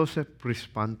did Joseph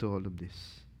respond to all of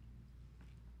this?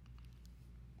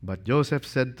 But Joseph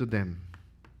said to them,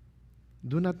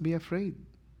 do not be afraid.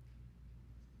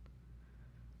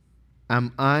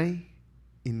 Am I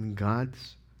in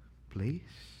God's place?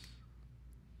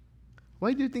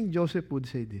 Why do you think Joseph would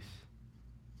say this?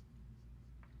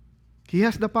 He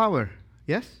has the power.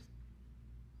 Yes?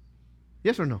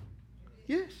 Yes or no?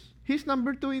 Yes. He's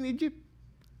number 2 in Egypt.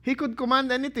 He could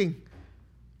command anything.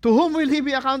 To whom will he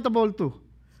be accountable to?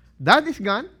 Dad is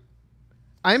gone.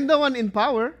 I'm the one in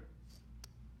power.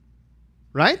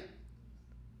 Right?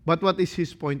 But what is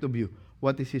his point of view?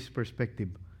 What is his perspective?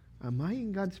 Am I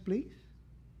in God's place?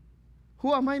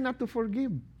 Who am I not to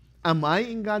forgive? Am I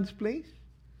in God's place?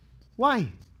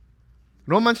 Why?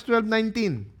 Romans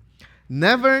 12:19.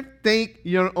 Never take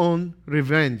your own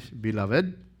revenge,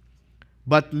 beloved,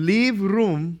 but leave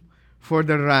room for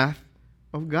the wrath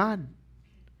of God.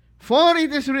 For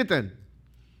it is written,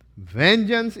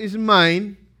 vengeance is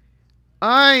mine,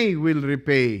 I will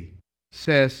repay,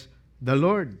 says the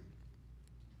Lord.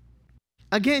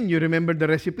 Again, you remember the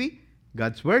recipe?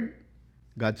 God's word,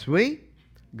 God's way,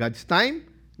 God's time,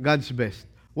 God's best.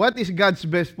 What is God's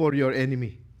best for your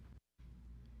enemy?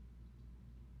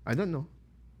 I don't know.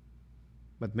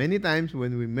 But many times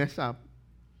when we mess up,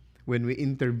 when we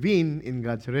intervene in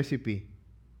God's recipe,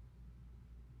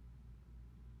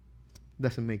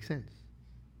 doesn't make sense.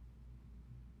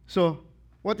 So,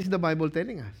 what is the Bible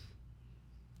telling us?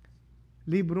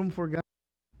 Leave room for God.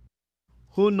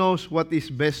 Who knows what is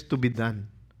best to be done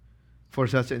for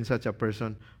such and such a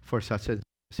person, for such a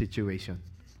situation?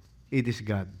 It is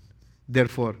God.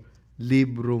 Therefore,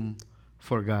 leave room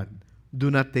for God.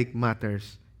 Do not take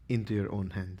matters into your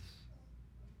own hands.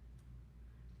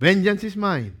 Vengeance is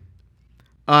mine.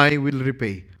 I will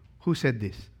repay. Who said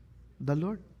this? The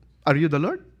Lord. Are you the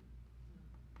Lord?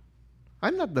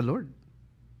 I'm not the Lord.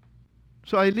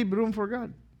 So I leave room for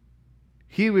God.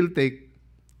 He will take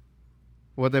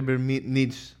whatever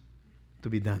needs to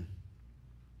be done.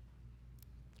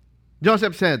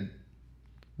 Joseph said,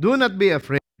 do not be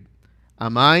afraid.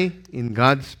 Am I in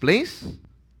God's place?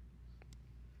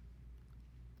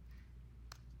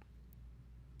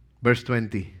 Verse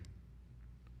 20.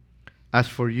 As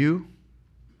for you,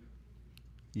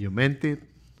 you meant it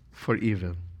for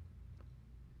evil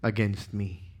against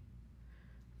me,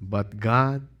 but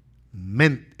God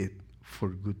meant it for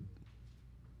good.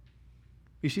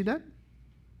 You see that?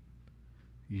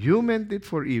 You meant it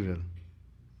for evil,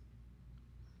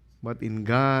 but in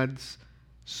God's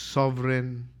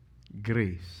sovereign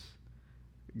grace,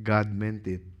 God meant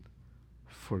it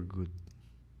for good.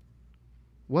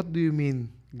 What do you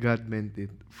mean God meant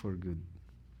it for good?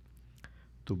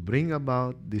 To bring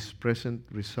about this present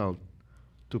result,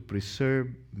 to preserve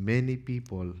many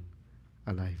people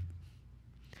alive.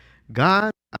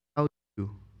 God allowed you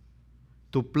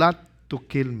to plot to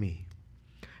kill me.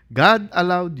 God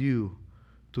allowed you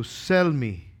to sell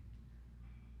me.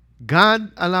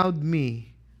 God allowed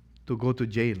me to go to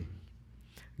jail.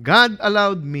 God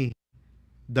allowed me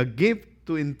the gift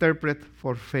to interpret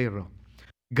for Pharaoh.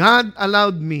 God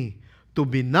allowed me to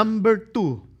be number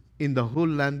 2 in the whole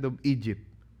land of Egypt.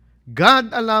 God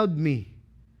allowed me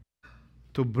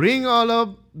to bring all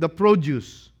of the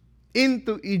produce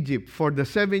into Egypt for the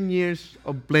 7 years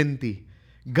of plenty.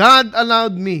 God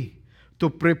allowed me to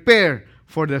prepare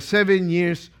for the 7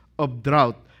 years of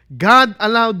drought. God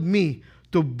allowed me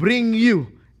to bring you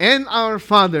and our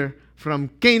father from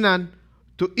Canaan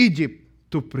to Egypt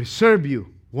to preserve you.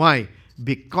 Why?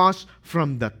 Because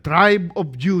from the tribe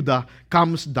of Judah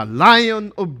comes the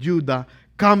Lion of Judah,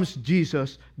 comes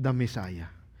Jesus the Messiah.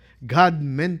 God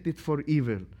meant it for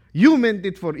evil. You meant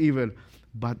it for evil.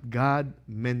 But God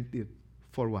meant it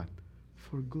for what?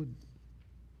 For good.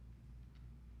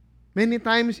 Many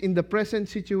times in the present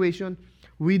situation,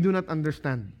 we do not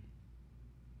understand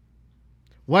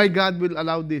why God will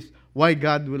allow this, why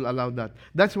God will allow that.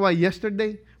 That's why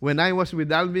yesterday, when I was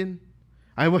with Alvin,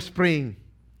 I was praying.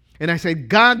 And I said,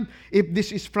 God, if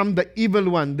this is from the evil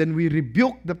one, then we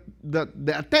rebuke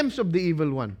the attempts of the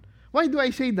evil one. Why do I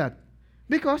say that?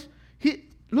 Because,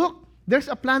 look, there's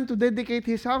a plan to dedicate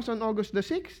his house on August the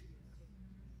 6th.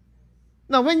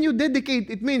 Now, when you dedicate,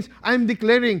 it means I'm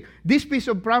declaring this piece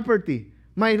of property,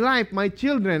 my life, my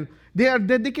children, they are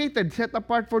dedicated, set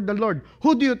apart for the Lord.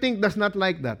 Who do you think does not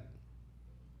like that?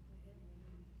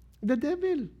 The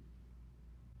devil.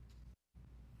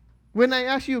 When I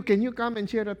ask you, can you come and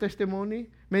share a testimony?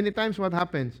 Many times what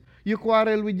happens? You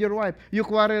quarrel with your wife. You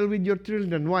quarrel with your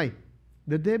children. Why?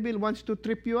 The devil wants to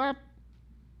trip you up.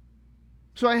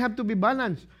 So I have to be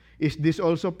balanced. Is this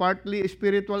also partly a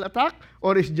spiritual attack?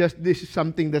 Or is just this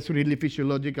something that's really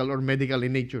physiological or medical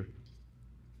in nature?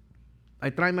 I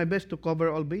try my best to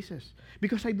cover all bases.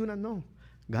 Because I do not know.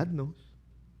 God knows.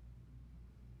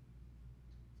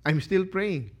 I'm still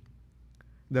praying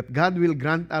that God will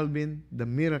grant Alvin the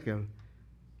miracle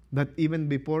that even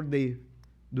before they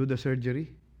do the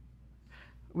surgery,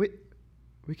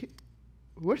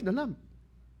 where's the lamp?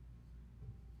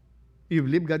 You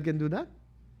believe God can do that?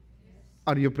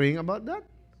 Are you praying about that?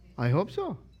 I hope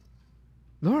so.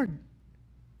 Lord,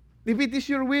 if it is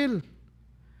your will,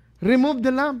 remove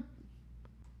the lamp.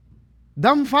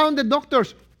 Dumbfound the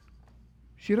doctors.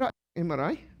 Shira,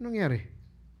 MRI? Anong nangyari?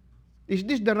 Is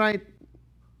this the right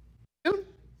film?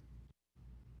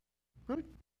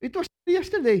 It was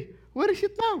yesterday. Where is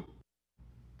it now?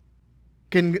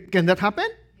 Can that happen?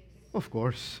 Of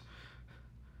course.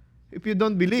 If you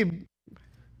don't believe,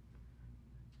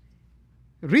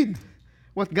 read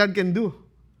what God can do.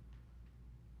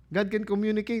 God can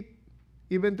communicate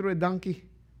even through a donkey.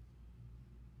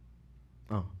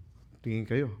 Oh, Tingin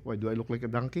kayo, why do I look like a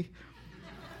donkey?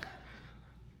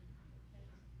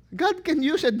 God can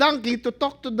use a donkey to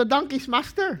talk to the donkey's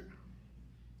master.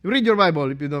 Read your Bible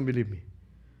if you don't believe me.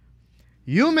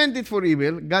 You meant it for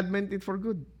evil, God meant it for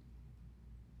good.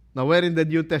 Now, where in the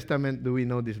New Testament do we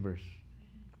know this verse?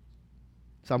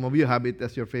 Some of you have it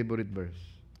as your favorite verse.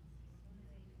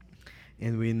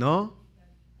 And we know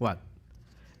what?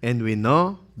 And we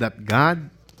know that God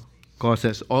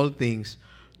causes all things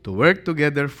to work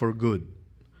together for good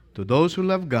to those who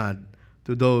love God,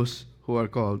 to those who are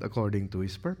called according to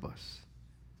His purpose.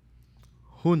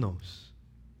 Who knows?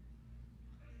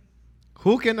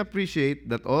 Who can appreciate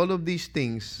that all of these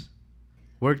things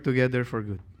work together for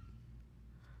good?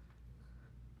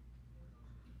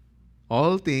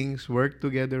 All things work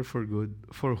together for good.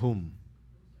 For whom?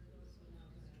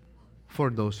 For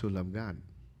those who love God.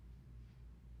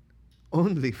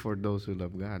 Only for those who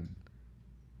love God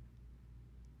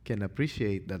can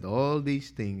appreciate that all these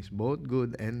things, both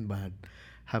good and bad,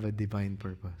 have a divine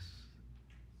purpose.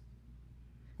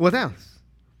 What else?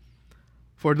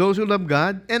 For those who love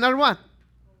God and are what?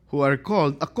 Who are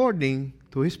called according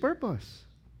to His purpose.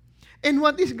 And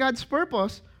what is God's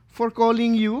purpose for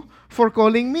calling you, for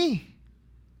calling me?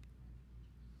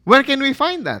 Where can we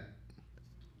find that?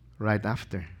 Right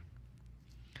after.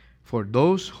 For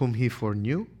those whom He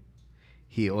foreknew,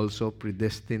 He also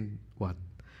predestined what?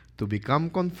 To become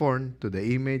conformed to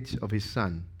the image of His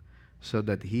Son, so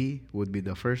that He would be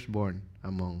the firstborn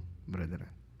among brethren.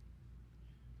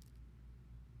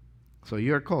 So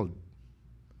you are called.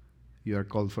 You are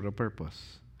called for a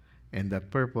purpose. And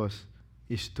that purpose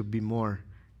is to be more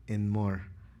and more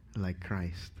like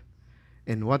Christ.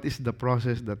 And what is the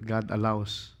process that God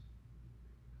allows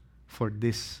for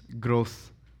this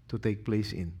growth to take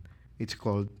place in? It's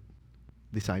called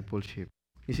discipleship.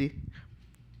 You see?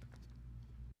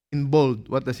 In bold,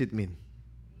 what does it mean?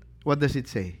 What does it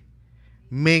say?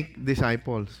 Make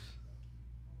disciples.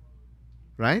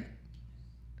 Right?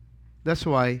 That's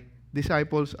why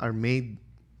disciples are made.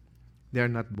 They are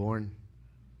not born.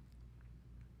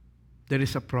 There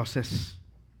is a process.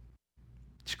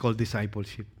 It's called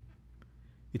discipleship.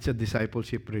 It's a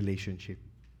discipleship relationship.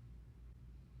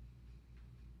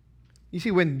 You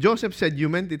see, when Joseph said, you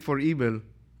meant it for evil,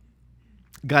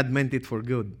 God meant it for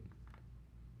good.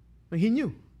 He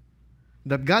knew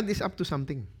that God is up to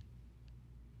something.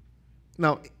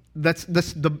 Now, that's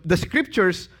the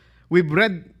scriptures we've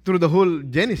read through the whole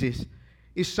Genesis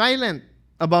is silent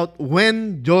about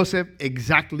when Joseph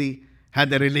exactly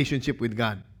had a relationship with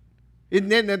God. It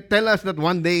didn't tell us that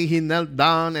one day he knelt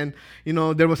down and,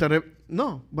 there was a...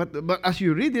 No, but as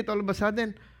you read it, all of a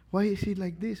sudden, why is he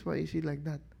like this? Why is he like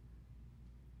that?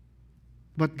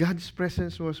 But God's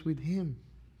presence was with him.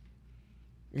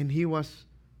 And he was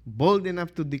bold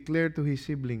enough to declare to his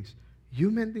siblings,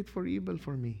 you meant it for evil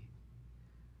for me.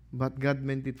 But God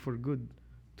meant it for good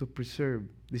to preserve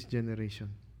this generation.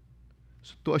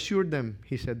 So to assure them,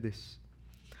 he said this.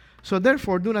 So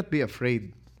therefore, do not be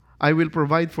afraid. I will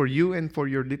provide for you and for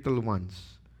your little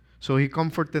ones. So he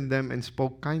comforted them and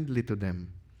spoke kindly to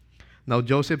them. Now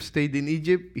Joseph stayed in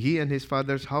Egypt, he and his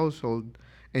father's household,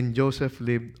 and Joseph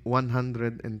lived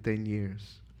 110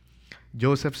 years.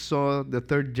 Joseph saw the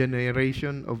third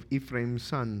generation of Ephraim's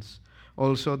sons.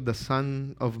 Also the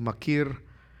son of Machir,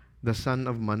 the son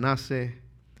of Manasseh,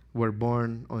 were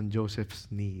born on Joseph's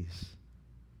knees.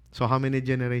 So how many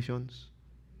generations?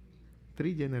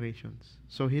 3 generations.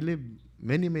 So he lived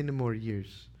many, many more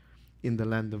years in the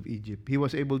land of Egypt. He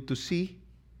was able to see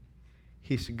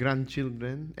his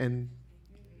grandchildren and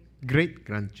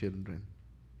great-grandchildren.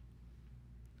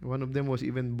 One of them was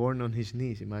even born on his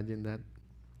knees. Imagine that.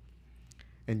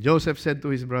 And Joseph said to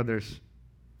his brothers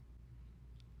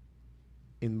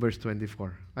in verse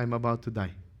 24, I'm about to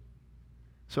die.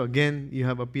 So again, you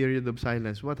have a period of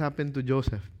silence. What happened to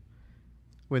Joseph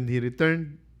when he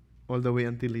returned all the way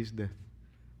until his death?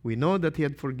 We know that he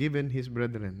had forgiven his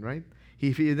brethren, right?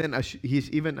 He's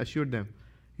even assured them,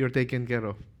 you're taken care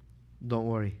of. Don't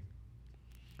worry.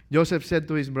 Joseph said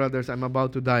to his brothers, I'm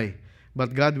about to die,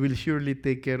 but God will surely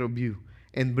take care of you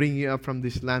and bring you up from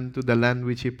this land to the land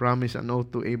which he promised an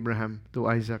oath to Abraham, to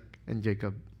Isaac, and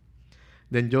Jacob.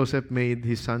 Then Joseph made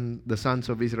the sons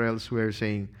of Israel swear,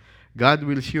 saying, God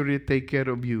will surely take care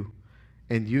of you,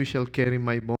 and you shall carry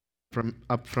my bones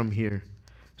up from here.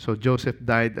 So Joseph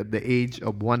died at the age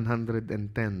of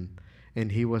 110,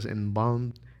 and he was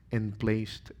embalmed and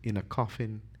placed in a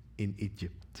coffin in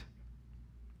Egypt.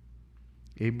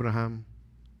 Abraham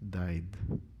died.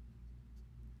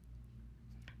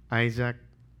 Isaac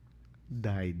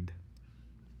died.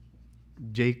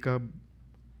 Jacob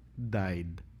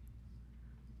died.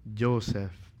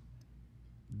 Joseph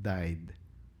died.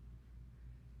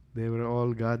 They were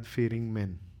all God-fearing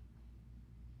men.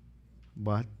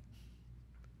 But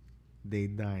they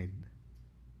died.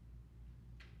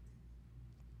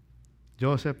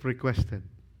 Joseph requested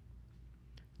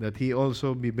that he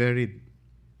also be buried,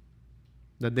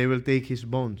 that they will take his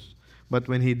bones. But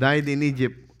when he died in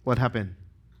Egypt, what happened?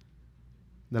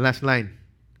 The last line.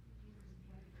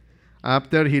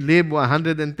 After he lived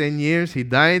 110 years, he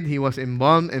died. He was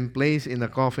embalmed and placed in a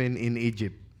coffin in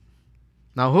Egypt.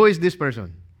 Now, who is this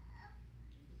person?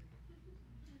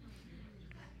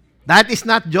 That is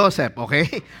not Joseph,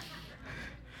 okay?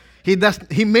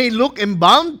 He may look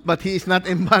embalmed, but he is not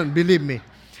embalmed, believe me.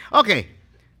 Okay,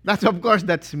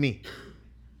 that's me.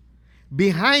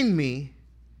 Behind me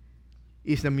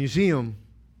is the museum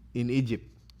in Egypt.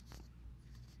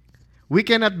 We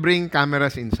cannot bring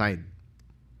cameras inside.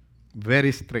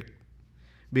 Very strict.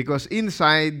 Because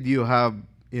inside you have,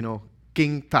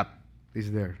 King Tut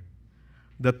is there.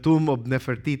 The tomb of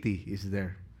Nefertiti is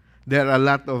there. There are a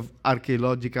lot of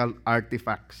archaeological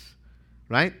artifacts.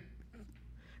 Right?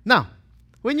 Now,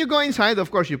 when you go inside, of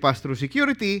course, you pass through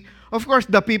security. Of course,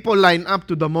 the people line up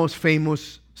to the most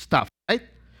famous stuff, right?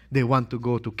 They want to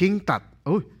go to King Tut.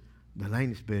 Oh, the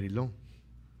line is very long.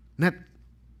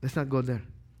 Let's not go there.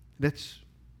 Let's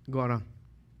go around.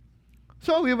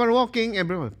 So we were walking,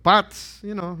 everyone, pots,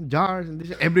 jars, and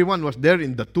this. Everyone was there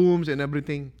in the tombs and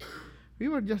everything. We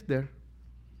were just there.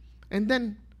 And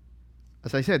then,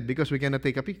 as I said, because we cannot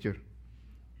take a picture,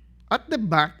 at the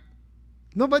back,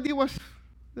 nobody was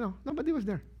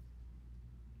there.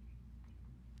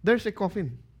 There's a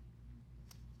coffin.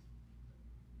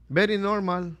 Very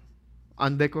normal,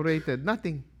 undecorated,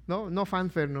 nothing. No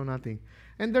fanfare, no nothing.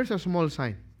 And there's a small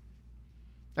sign.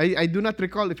 I do not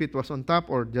recall if it was on top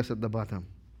or just at the bottom.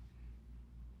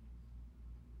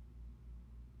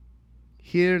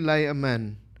 Here lie a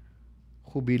man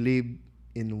who believed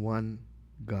in one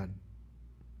God.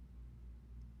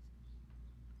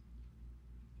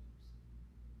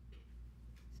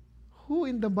 Who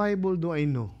in the Bible do I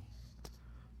know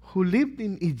who lived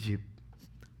in Egypt,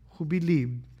 who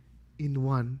believed in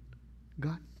one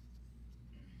God?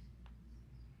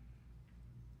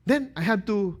 Then I had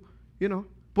to,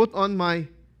 put on my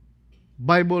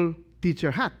Bible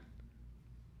teacher hat.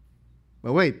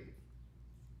 But wait,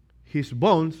 his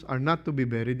bones are not to be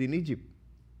buried in Egypt.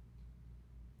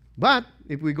 But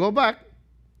if we go back,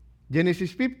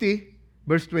 Genesis 50,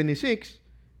 verse 26,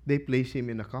 they place him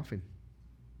in a coffin.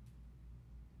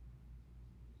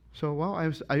 So, wow,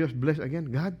 I was blessed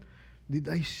again. God, did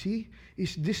I see?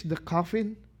 Is this the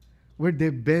coffin where they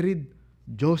buried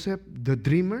Joseph, the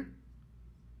dreamer?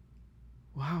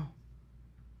 Wow.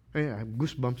 I have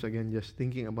goosebumps again just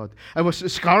thinking about it. I was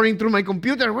scouring through my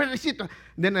computer. Where is it?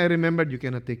 Then I remembered you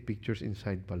cannot take pictures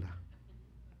inside pala.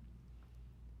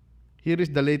 Here is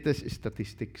the latest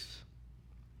statistics.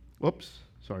 Oops,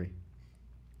 sorry.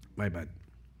 My bad.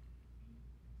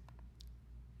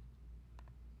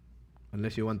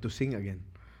 Unless you want to sing again.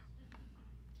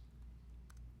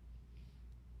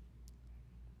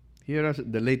 Here are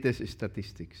the latest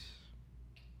statistics.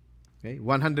 Okay,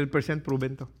 100%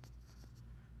 proven to.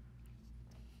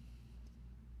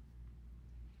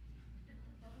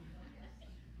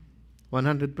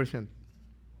 100%.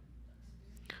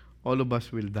 All of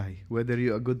us will die. Whether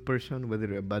you're a good person, whether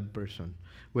you're a bad person.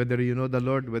 Whether you know the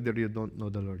Lord, whether you don't know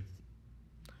the Lord.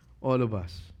 All of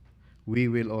us. We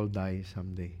will all die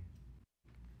someday.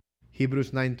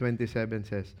 Hebrews 9:27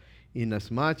 says,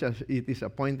 inasmuch as it is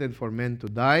appointed for men to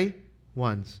die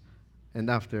once, and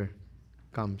after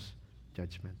comes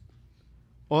judgment.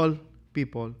 All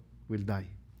people will die.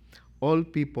 All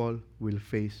people will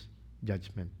face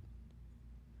judgment.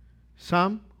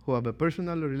 Some who have a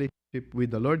personal relationship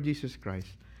with the Lord Jesus Christ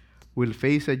will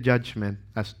face a judgment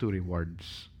as two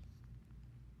rewards.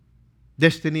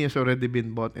 Destiny has already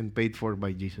been bought and paid for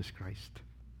by Jesus Christ.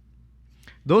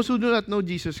 Those who do not know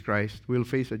Jesus Christ will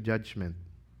face a judgment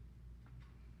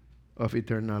of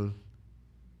eternal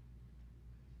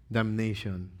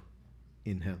damnation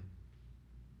in hell.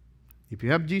 If you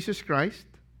have Jesus Christ,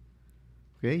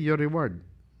 okay, your reward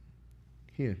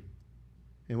here.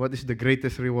 And what is the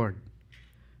greatest reward?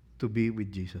 To be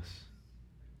with Jesus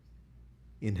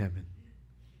in heaven.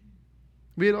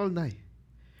 We'll all die.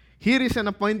 Here is an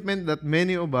appointment that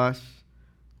many of us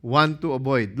want to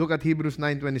avoid. Look at Hebrews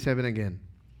 9:27 again.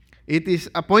 It is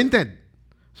appointed.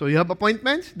 So you have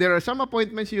appointments. There are some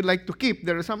appointments you like to keep.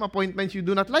 There are some appointments you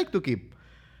do not like to keep.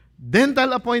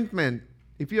 Dental appointment.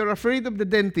 If you're afraid of the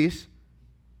dentist,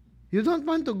 you don't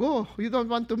want to go. You don't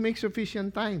want to make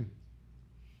sufficient time.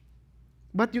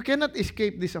 But you cannot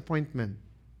escape this appointment.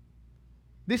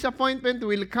 Disappointment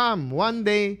will come one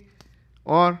day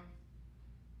or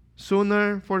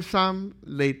sooner for some,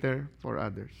 later for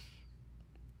others.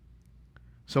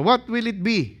 So what will it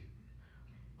be?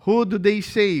 Who do they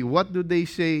say? What do they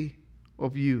say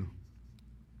of you?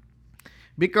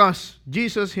 Because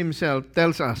Jesus himself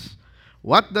tells us,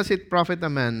 what does it profit a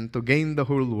man to gain the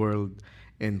whole world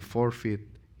and forfeit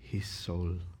his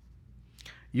soul?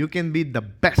 You can be the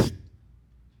best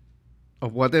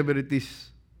of whatever it is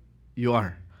you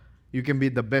are. You can be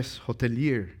the best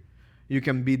hotelier. You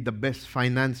can be the best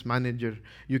finance manager.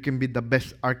 You can be the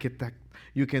best architect.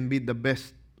 You can be the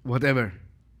best whatever.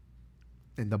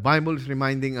 And the Bible is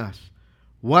reminding us,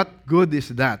 what good is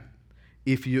that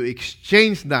if you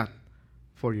exchange that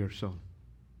for your soul?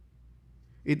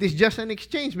 It is just an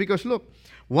exchange because look,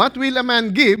 what will a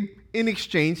man give in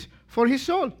exchange for his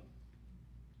soul?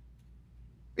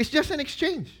 It's just an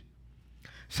exchange.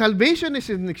 Salvation is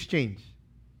an exchange.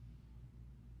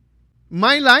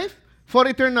 My life for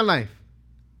eternal life.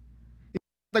 Is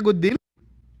that a good deal?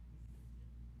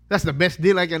 That's the best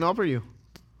deal I can offer you.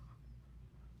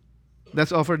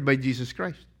 That's offered by Jesus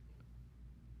Christ.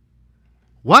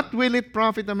 What will it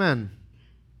profit a man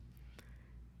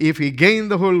if he gain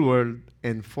the whole world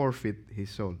and forfeit his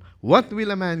soul? What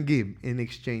will a man give in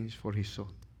exchange for his soul?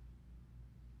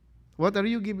 What are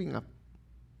you giving up?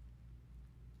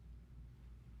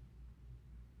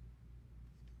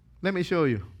 Let me show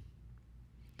you.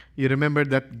 You remember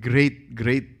that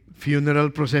great funeral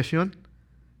procession?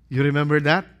 You remember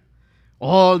that?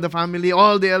 All the family,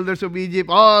 all the elders of Egypt,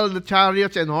 all the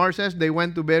chariots and horses, they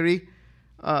went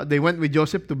with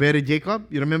Joseph to bury Jacob.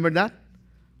 You remember that?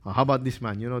 Oh, how about this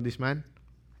man? You know this man?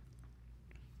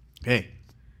 Hey,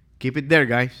 keep it there,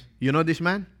 guys. You know this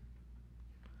man?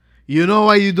 You know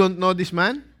why you don't know this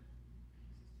man?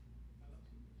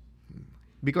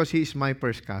 Because he is my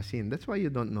first cousin. That's why you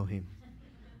don't know him.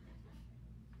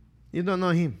 You don't know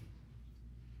him.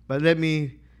 But let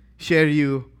me share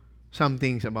you some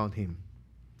things about him.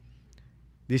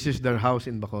 This is their house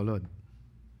in Bacolod.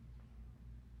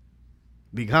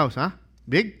 Big house, huh?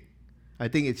 Big? I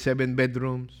think it's 7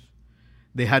 bedrooms.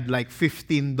 They had like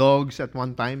 15 dogs at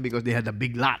one time because they had a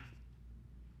big lot.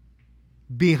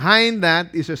 Behind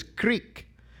that is a creek.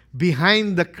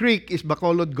 Behind the creek is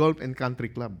Bacolod Golf and Country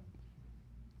Club.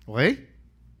 Okay?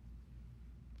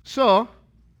 So,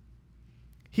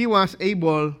 he was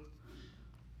able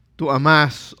to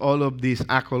amass all of these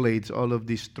accolades, all of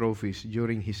these trophies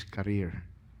during his career.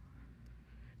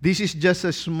 This is just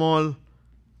a small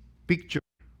picture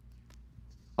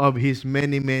of his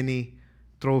many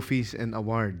trophies and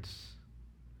awards.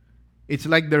 It's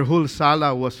like their whole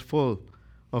sala was full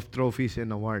of trophies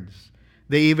and awards.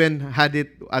 They even had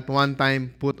it at one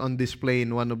time put on display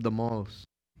in one of the malls.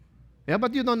 Yeah,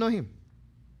 but you don't know him.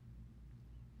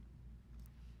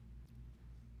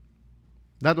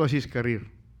 That was his career.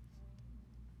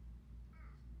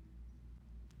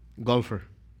 Golfer.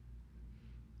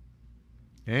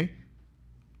 Okay?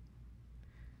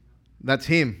 That's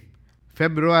him.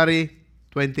 February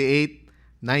 28,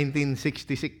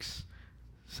 1966.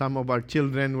 Some of our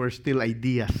children were still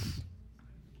ideas.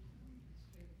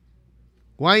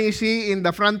 Why is he in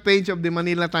the front page of the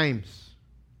Manila Times?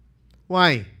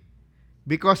 Why?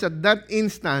 Because at that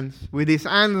instance, with his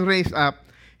hand raised up,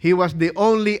 he was the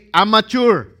only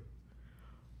amateur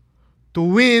to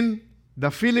win the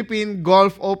Philippine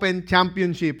Golf Open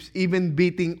Championships, even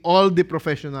beating all the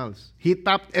professionals. He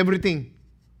topped everything.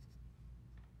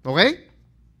 Okay?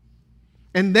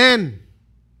 And then,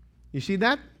 you see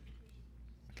that?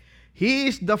 He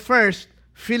is the first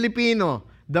Filipino,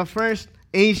 the first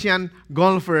Asian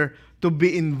golfer to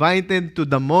be invited to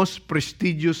the most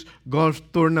prestigious golf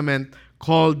tournament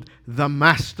called the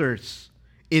Masters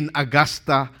in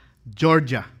Augusta,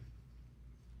 Georgia.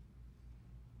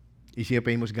 Is he a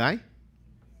famous guy?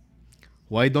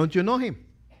 Why don't you know him?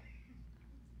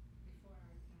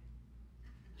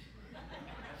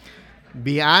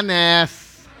 Be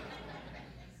honest.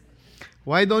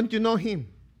 Why don't you know him?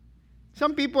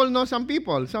 Some people know some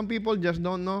people. Some people just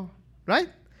don't know. Right?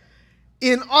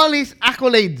 In all his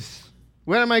accolades.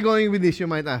 Where am I going with this, you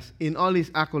might ask? In all his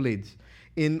accolades.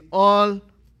 In all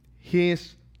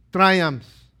his triumphs.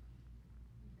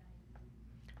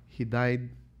 He died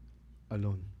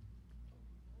alone.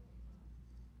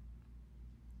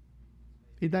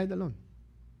 He died alone.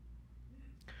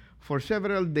 For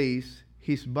several days,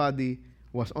 his body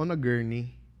was on a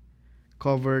gurney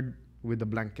covered with a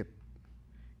blanket.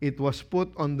 It was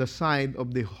put on the side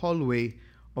of the hallway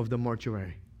of the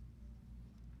mortuary.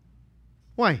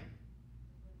 Why?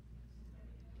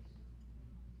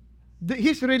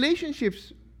 His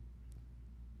relationships,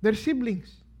 they're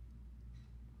siblings.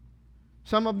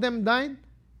 Some of them died.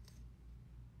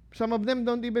 Some of them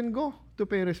don't even go to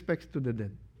pay respects to the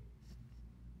dead.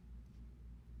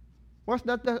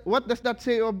 What does that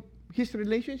say of his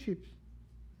relationships?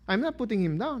 I'm not putting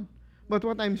him down. But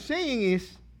what I'm saying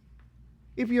is,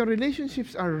 if your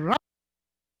relationships are right,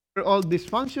 they're all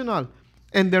dysfunctional,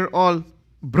 and they're all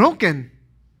broken,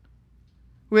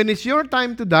 when it's your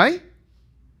time to die,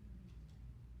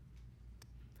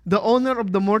 the owner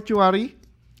of the mortuary,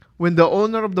 when the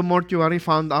owner of the mortuary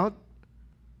found out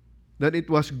that it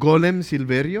was Golem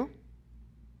Silverio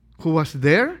who was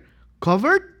there,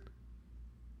 covered,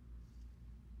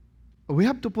 we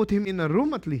have to put him in a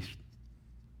room at least.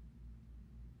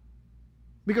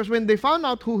 Because when they found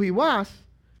out who he was,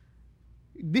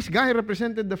 this guy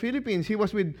represented the Philippines. He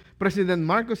was with President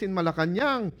Marcos in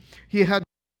Malacanang. He had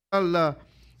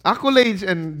accolades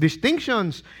and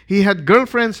distinctions. He had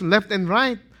girlfriends left and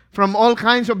right from all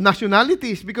kinds of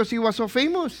nationalities because he was so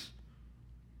famous.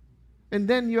 And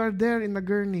then you are there in a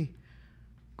gurney,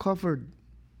 covered.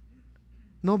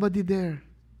 Nobody there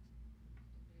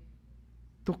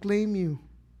to claim you.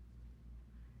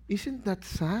 Isn't that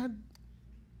sad?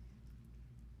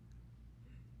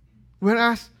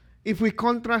 Whereas, if we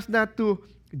contrast that to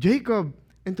Jacob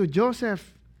and to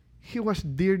Joseph, he was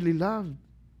dearly loved.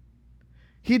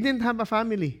 He didn't have a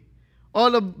family.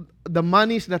 All of the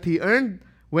monies that he earned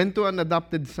went to an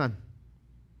adopted son.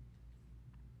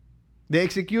 The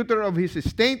executor of his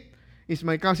estate is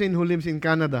my cousin who lives in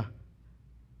Canada.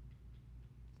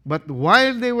 But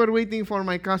while they were waiting for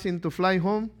my cousin to fly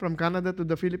home from Canada to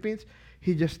the Philippines,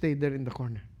 he just stayed there in the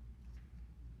corner.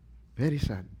 Very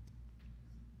sad.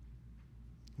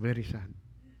 Very sad.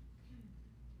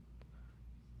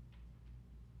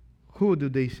 Who do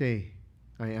they say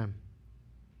I am?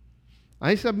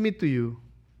 I submit to you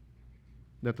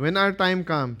that when our time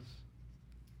comes,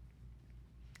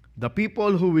 the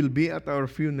people who will be at our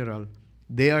funeral,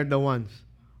 they are the ones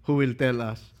who will tell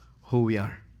us who we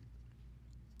are.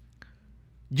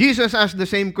 Jesus asked the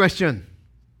same question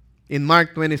in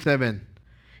Mark 27.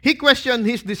 He questioned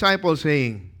his disciples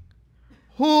saying,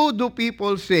 "Who do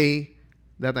people say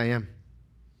that I am?"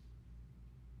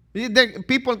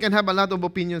 People can have a lot of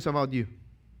opinions about you.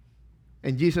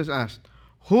 And Jesus asked,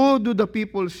 "Who do the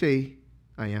people say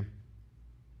I am?"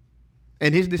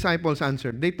 And his disciples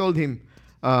answered. They told him,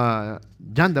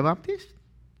 John the Baptist.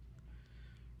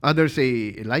 Others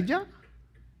say Elijah.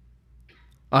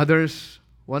 Others,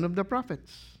 one of the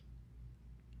prophets.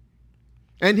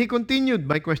 And he continued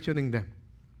by questioning them.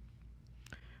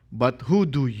 "But who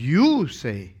do you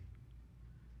say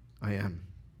I am?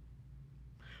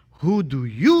 Who do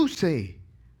you say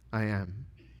I am?"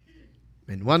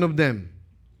 And one of them,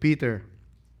 Peter,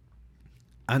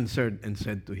 answered and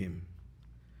said to him,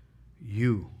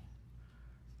 "You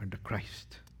are the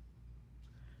Christ.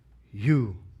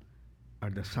 You are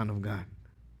the Son of God.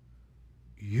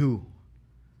 You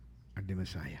are the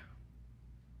Messiah."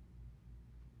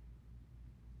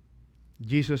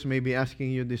 Jesus may be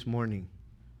asking you this morning,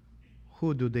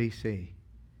 who do they say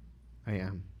I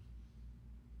am?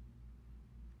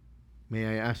 May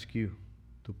I ask you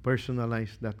to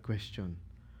personalize that question.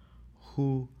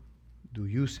 Who do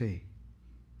you say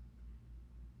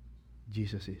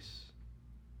Jesus is?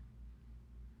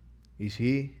 Is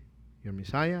he your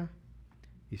Messiah?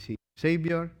 Is he your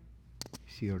Savior?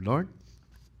 Is he your Lord?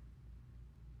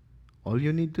 All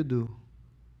you need to do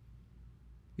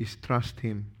is trust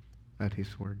him at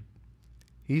his word.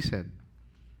 He said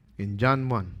in John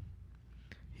 1,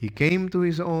 he came to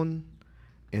his own,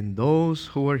 and those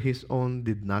who were his own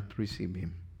did not receive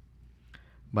him.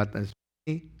 But as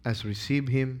many as received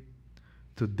him,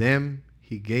 to them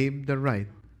he gave the right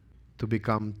to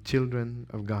become children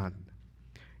of God,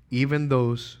 even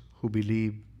those who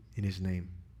believe in his name,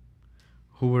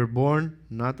 who were born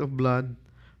not of blood,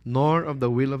 nor of the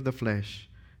will of the flesh,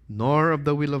 nor of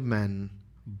the will of man,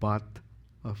 but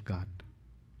of God.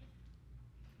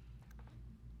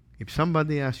 If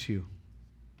somebody asks you,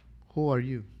 who are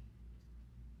you?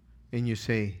 And you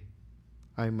say,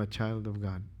 I'm a child of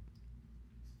God.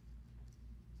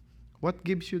 What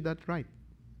gives you that right?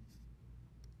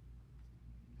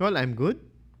 Well, I'm good.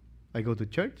 I go to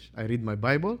church. I read my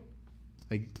Bible.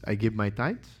 I give my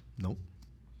tithes. No.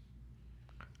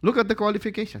 Look at the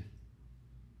qualification.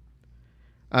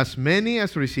 As many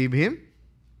as receive him,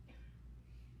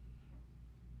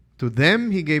 to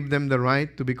them he gave them the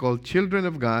right to be called children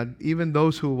of God, even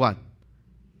those who what?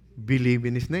 Believe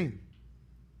in his name.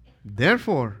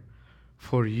 Therefore,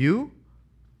 for you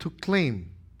to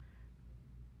claim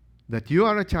that you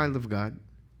are a child of God,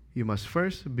 you must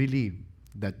first believe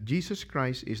that Jesus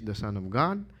Christ is the Son of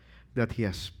God, that he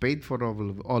has paid for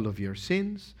all of your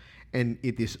sins, and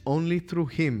it is only through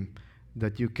Him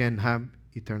that you can have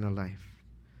eternal life.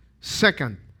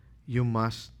 Second, you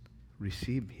must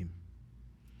receive Him.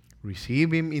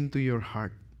 Receive Him into your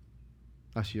heart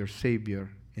as your Savior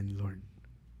and Lord.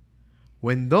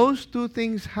 When those two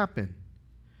things happen,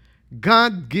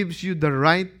 God gives you the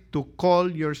right to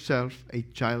call yourself a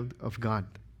child of God.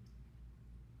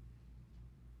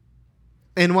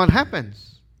 And what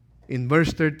happens? In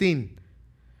verse 13,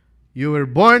 you were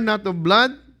born not of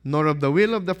blood, nor of the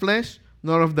will of the flesh,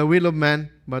 nor of the will of man,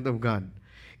 but of God.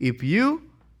 If you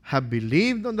have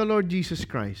believed on the Lord Jesus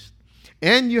Christ,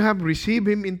 and you have received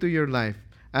Him into your life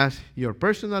as your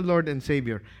personal Lord and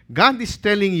Savior, God is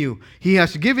telling you, He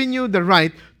has given you the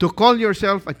right to call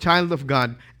yourself a child of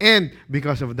God. And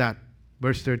because of that,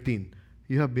 verse 13,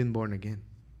 you have been born again.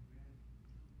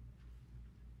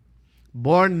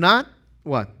 Born not,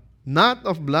 what? Not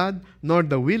of blood, nor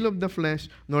the will of the flesh,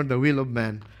 nor the will of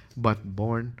man, but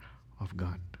born of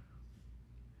God.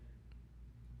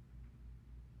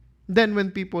 Then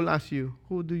when people ask you,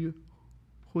 who do you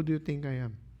think I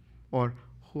am? Or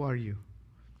who are you?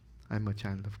 I'm a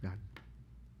child of God.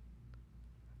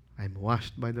 I'm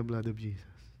washed by the blood of Jesus.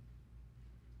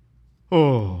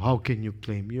 Oh, how can you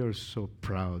claim? You're so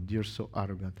proud. You're so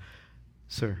arrogant.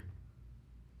 Sir,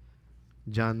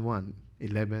 John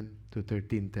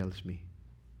 1:11-13 tells me,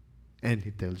 and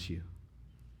He tells you,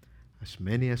 as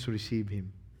many as receive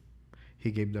Him,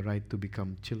 He gave the right to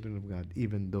become children of God,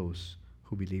 even those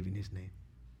who believe in His name.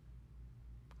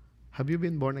 Have you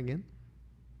been born again?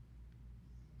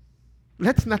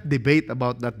 Let's not debate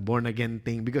about that born again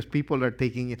thing because people are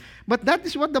taking it. But that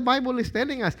is what the Bible is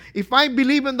telling us. If I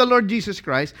believe in the Lord Jesus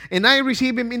Christ and I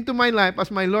receive Him into my life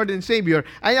as my Lord and Savior,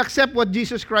 I accept what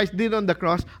Jesus Christ did on the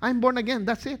cross, I'm born again.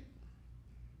 That's it.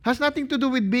 Has nothing to do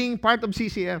with being part of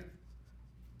CCF.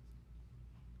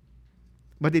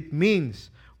 But it means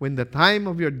when the time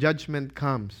of your judgment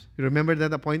comes, you remember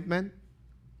that appointment?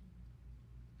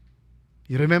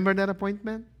 You remember that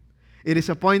appointment? It is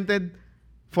appointed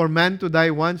for man to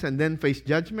die once and then face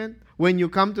judgment. When you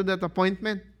come to that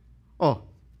appointment, oh,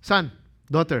 son,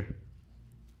 daughter,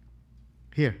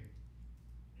 here.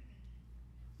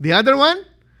 The other one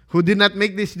who did not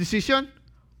make this decision,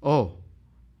 oh,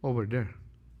 over there.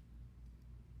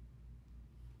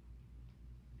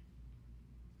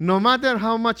 No matter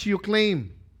how much you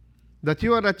claim that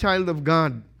you are a child of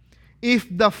God, if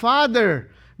the Father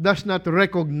does not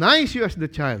recognize you as the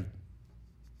child,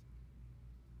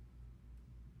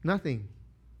 nothing.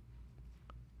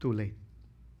 Too late.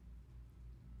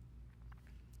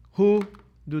 Who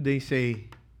do they say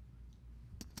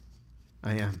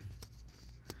I am?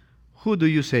 Who do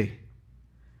you say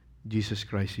Jesus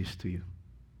Christ is to you?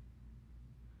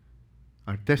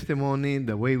 Our testimony,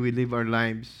 the way we live our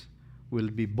lives, will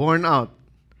be borne out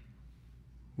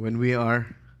when we are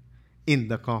in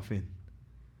the coffin.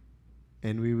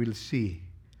 And we will see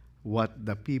what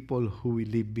the people who we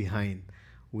leave behind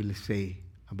will say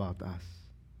about us.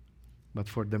 But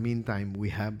for the meantime, we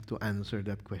have to answer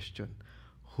that question.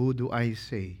 Who do I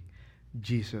say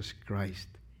Jesus Christ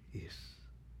is?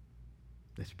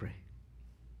 Let's pray.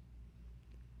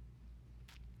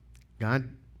 God,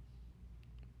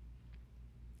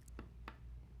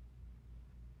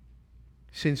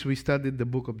 since we studied the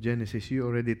book of Genesis, you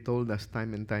already told us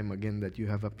time and time again that you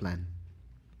have a plan.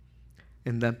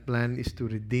 And that plan is to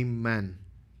redeem man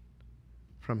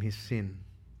from his sin.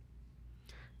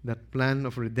 That plan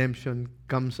of redemption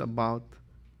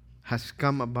has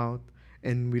come about,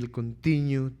 and will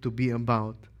continue to be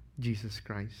about Jesus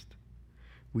Christ.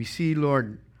 We see,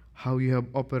 Lord, how you have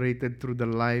operated through the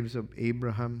lives of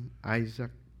Abraham,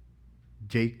 Isaac,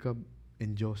 Jacob,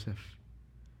 and Joseph,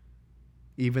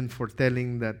 even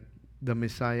foretelling that the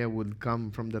Messiah would come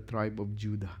from the tribe of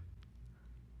Judah.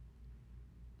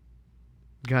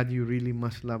 God, you really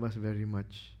must love us very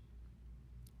much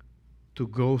to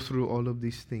go through all of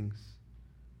these things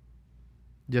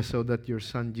just so that your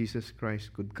Son Jesus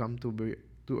Christ could come to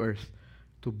earth,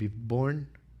 to be born,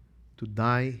 to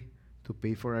die, to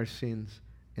pay for our sins,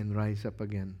 and rise up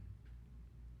again.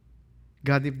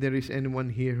 God, if there is anyone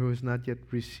here who has not yet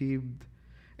received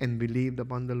and believed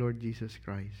upon the Lord Jesus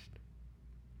Christ,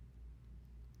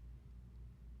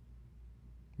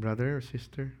 brother or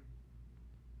sister,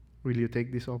 will you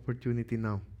take this opportunity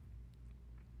now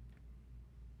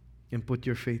and put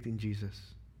your faith in Jesus?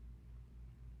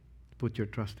 Put your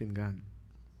trust in God.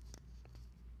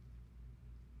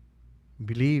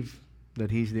 Believe that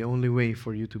He is the only way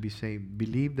for you to be saved.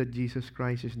 Believe that Jesus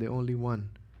Christ is the only one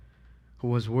who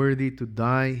was worthy to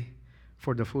die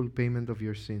for the full payment of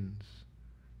your sins.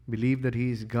 Believe that He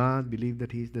is God. Believe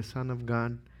that He is the Son of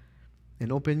God.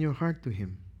 And open your heart to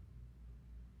Him.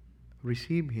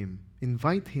 receive Him,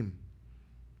 invite Him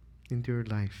into your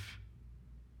life.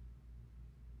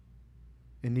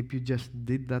 And if you just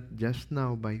did that just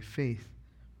now by faith,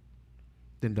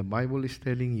 then the Bible is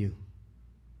telling you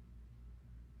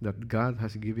that God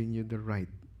has given you the right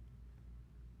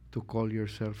to call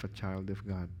yourself a child of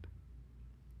God.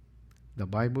 The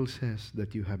Bible says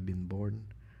that you have been born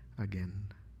again.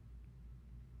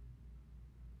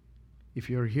 If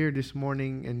you're here this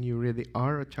morning and you really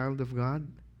are a child of God,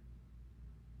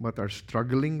 but are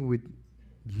struggling with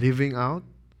living out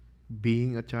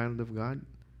being a child of God,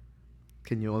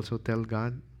 can you also tell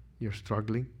God you're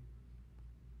struggling?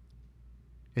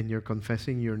 And you're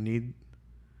confessing your need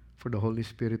for the Holy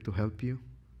Spirit to help you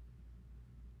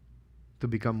to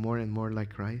become more and more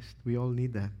like Christ? We all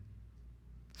need that,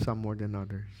 some more than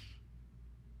others.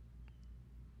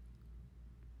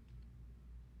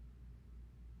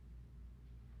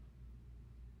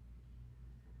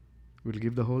 We'll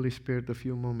give the Holy Spirit a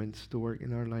few moments to work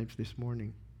in our lives this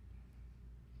morning.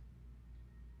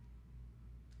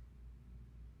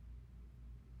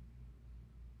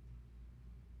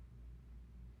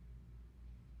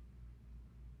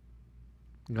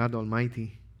 God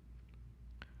Almighty,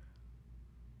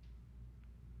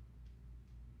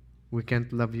 we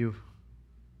can't love you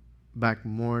back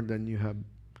more than you have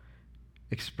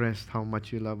expressed how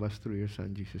much you love us through your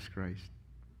Son, Jesus Christ.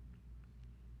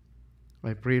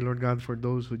 I pray, Lord God, for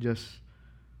those who just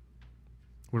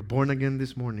were born again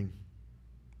this morning,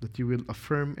 that you will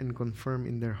affirm and confirm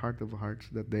in their heart of hearts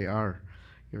that they are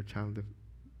your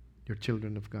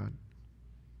children of God,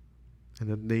 and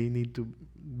that they need to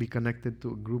be connected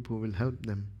to a group who will help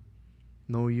them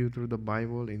know you through the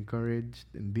Bible, encouraged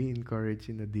and be encouraged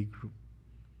in a D group.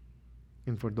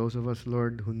 And for those of us,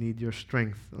 Lord, who need your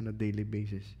strength on a daily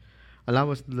basis, allow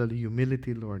us the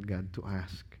humility, Lord God, to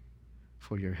ask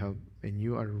for your help. And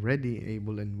you are ready,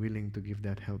 able, and willing to give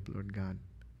that help, Lord God.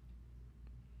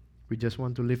 We just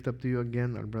want to lift up to you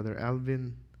again our brother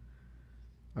Alvin,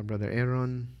 our brother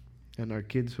Aaron, and our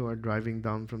kids who are driving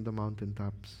down from the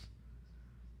mountaintops.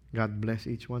 God bless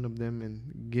each one of them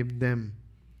and give them,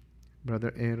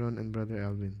 brother Aaron and brother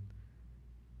Alvin,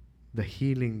 the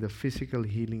healing, the physical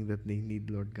healing that they need,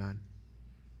 Lord God.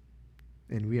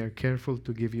 And we are careful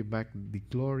to give you back the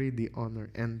glory, the honor,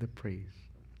 and the praise.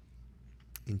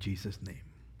 In Jesus' name,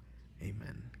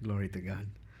 amen. Glory to God.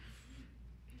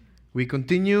 We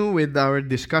continue with our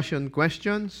discussion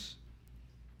questions.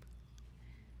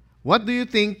 What do you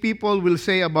think people will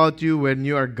say about you when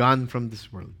you are gone from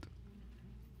this world?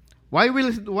 Why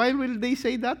will they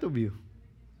say that of you?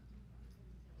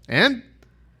 And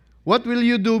what will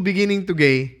you do beginning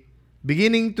today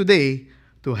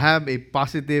to have a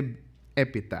positive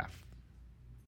epitaph?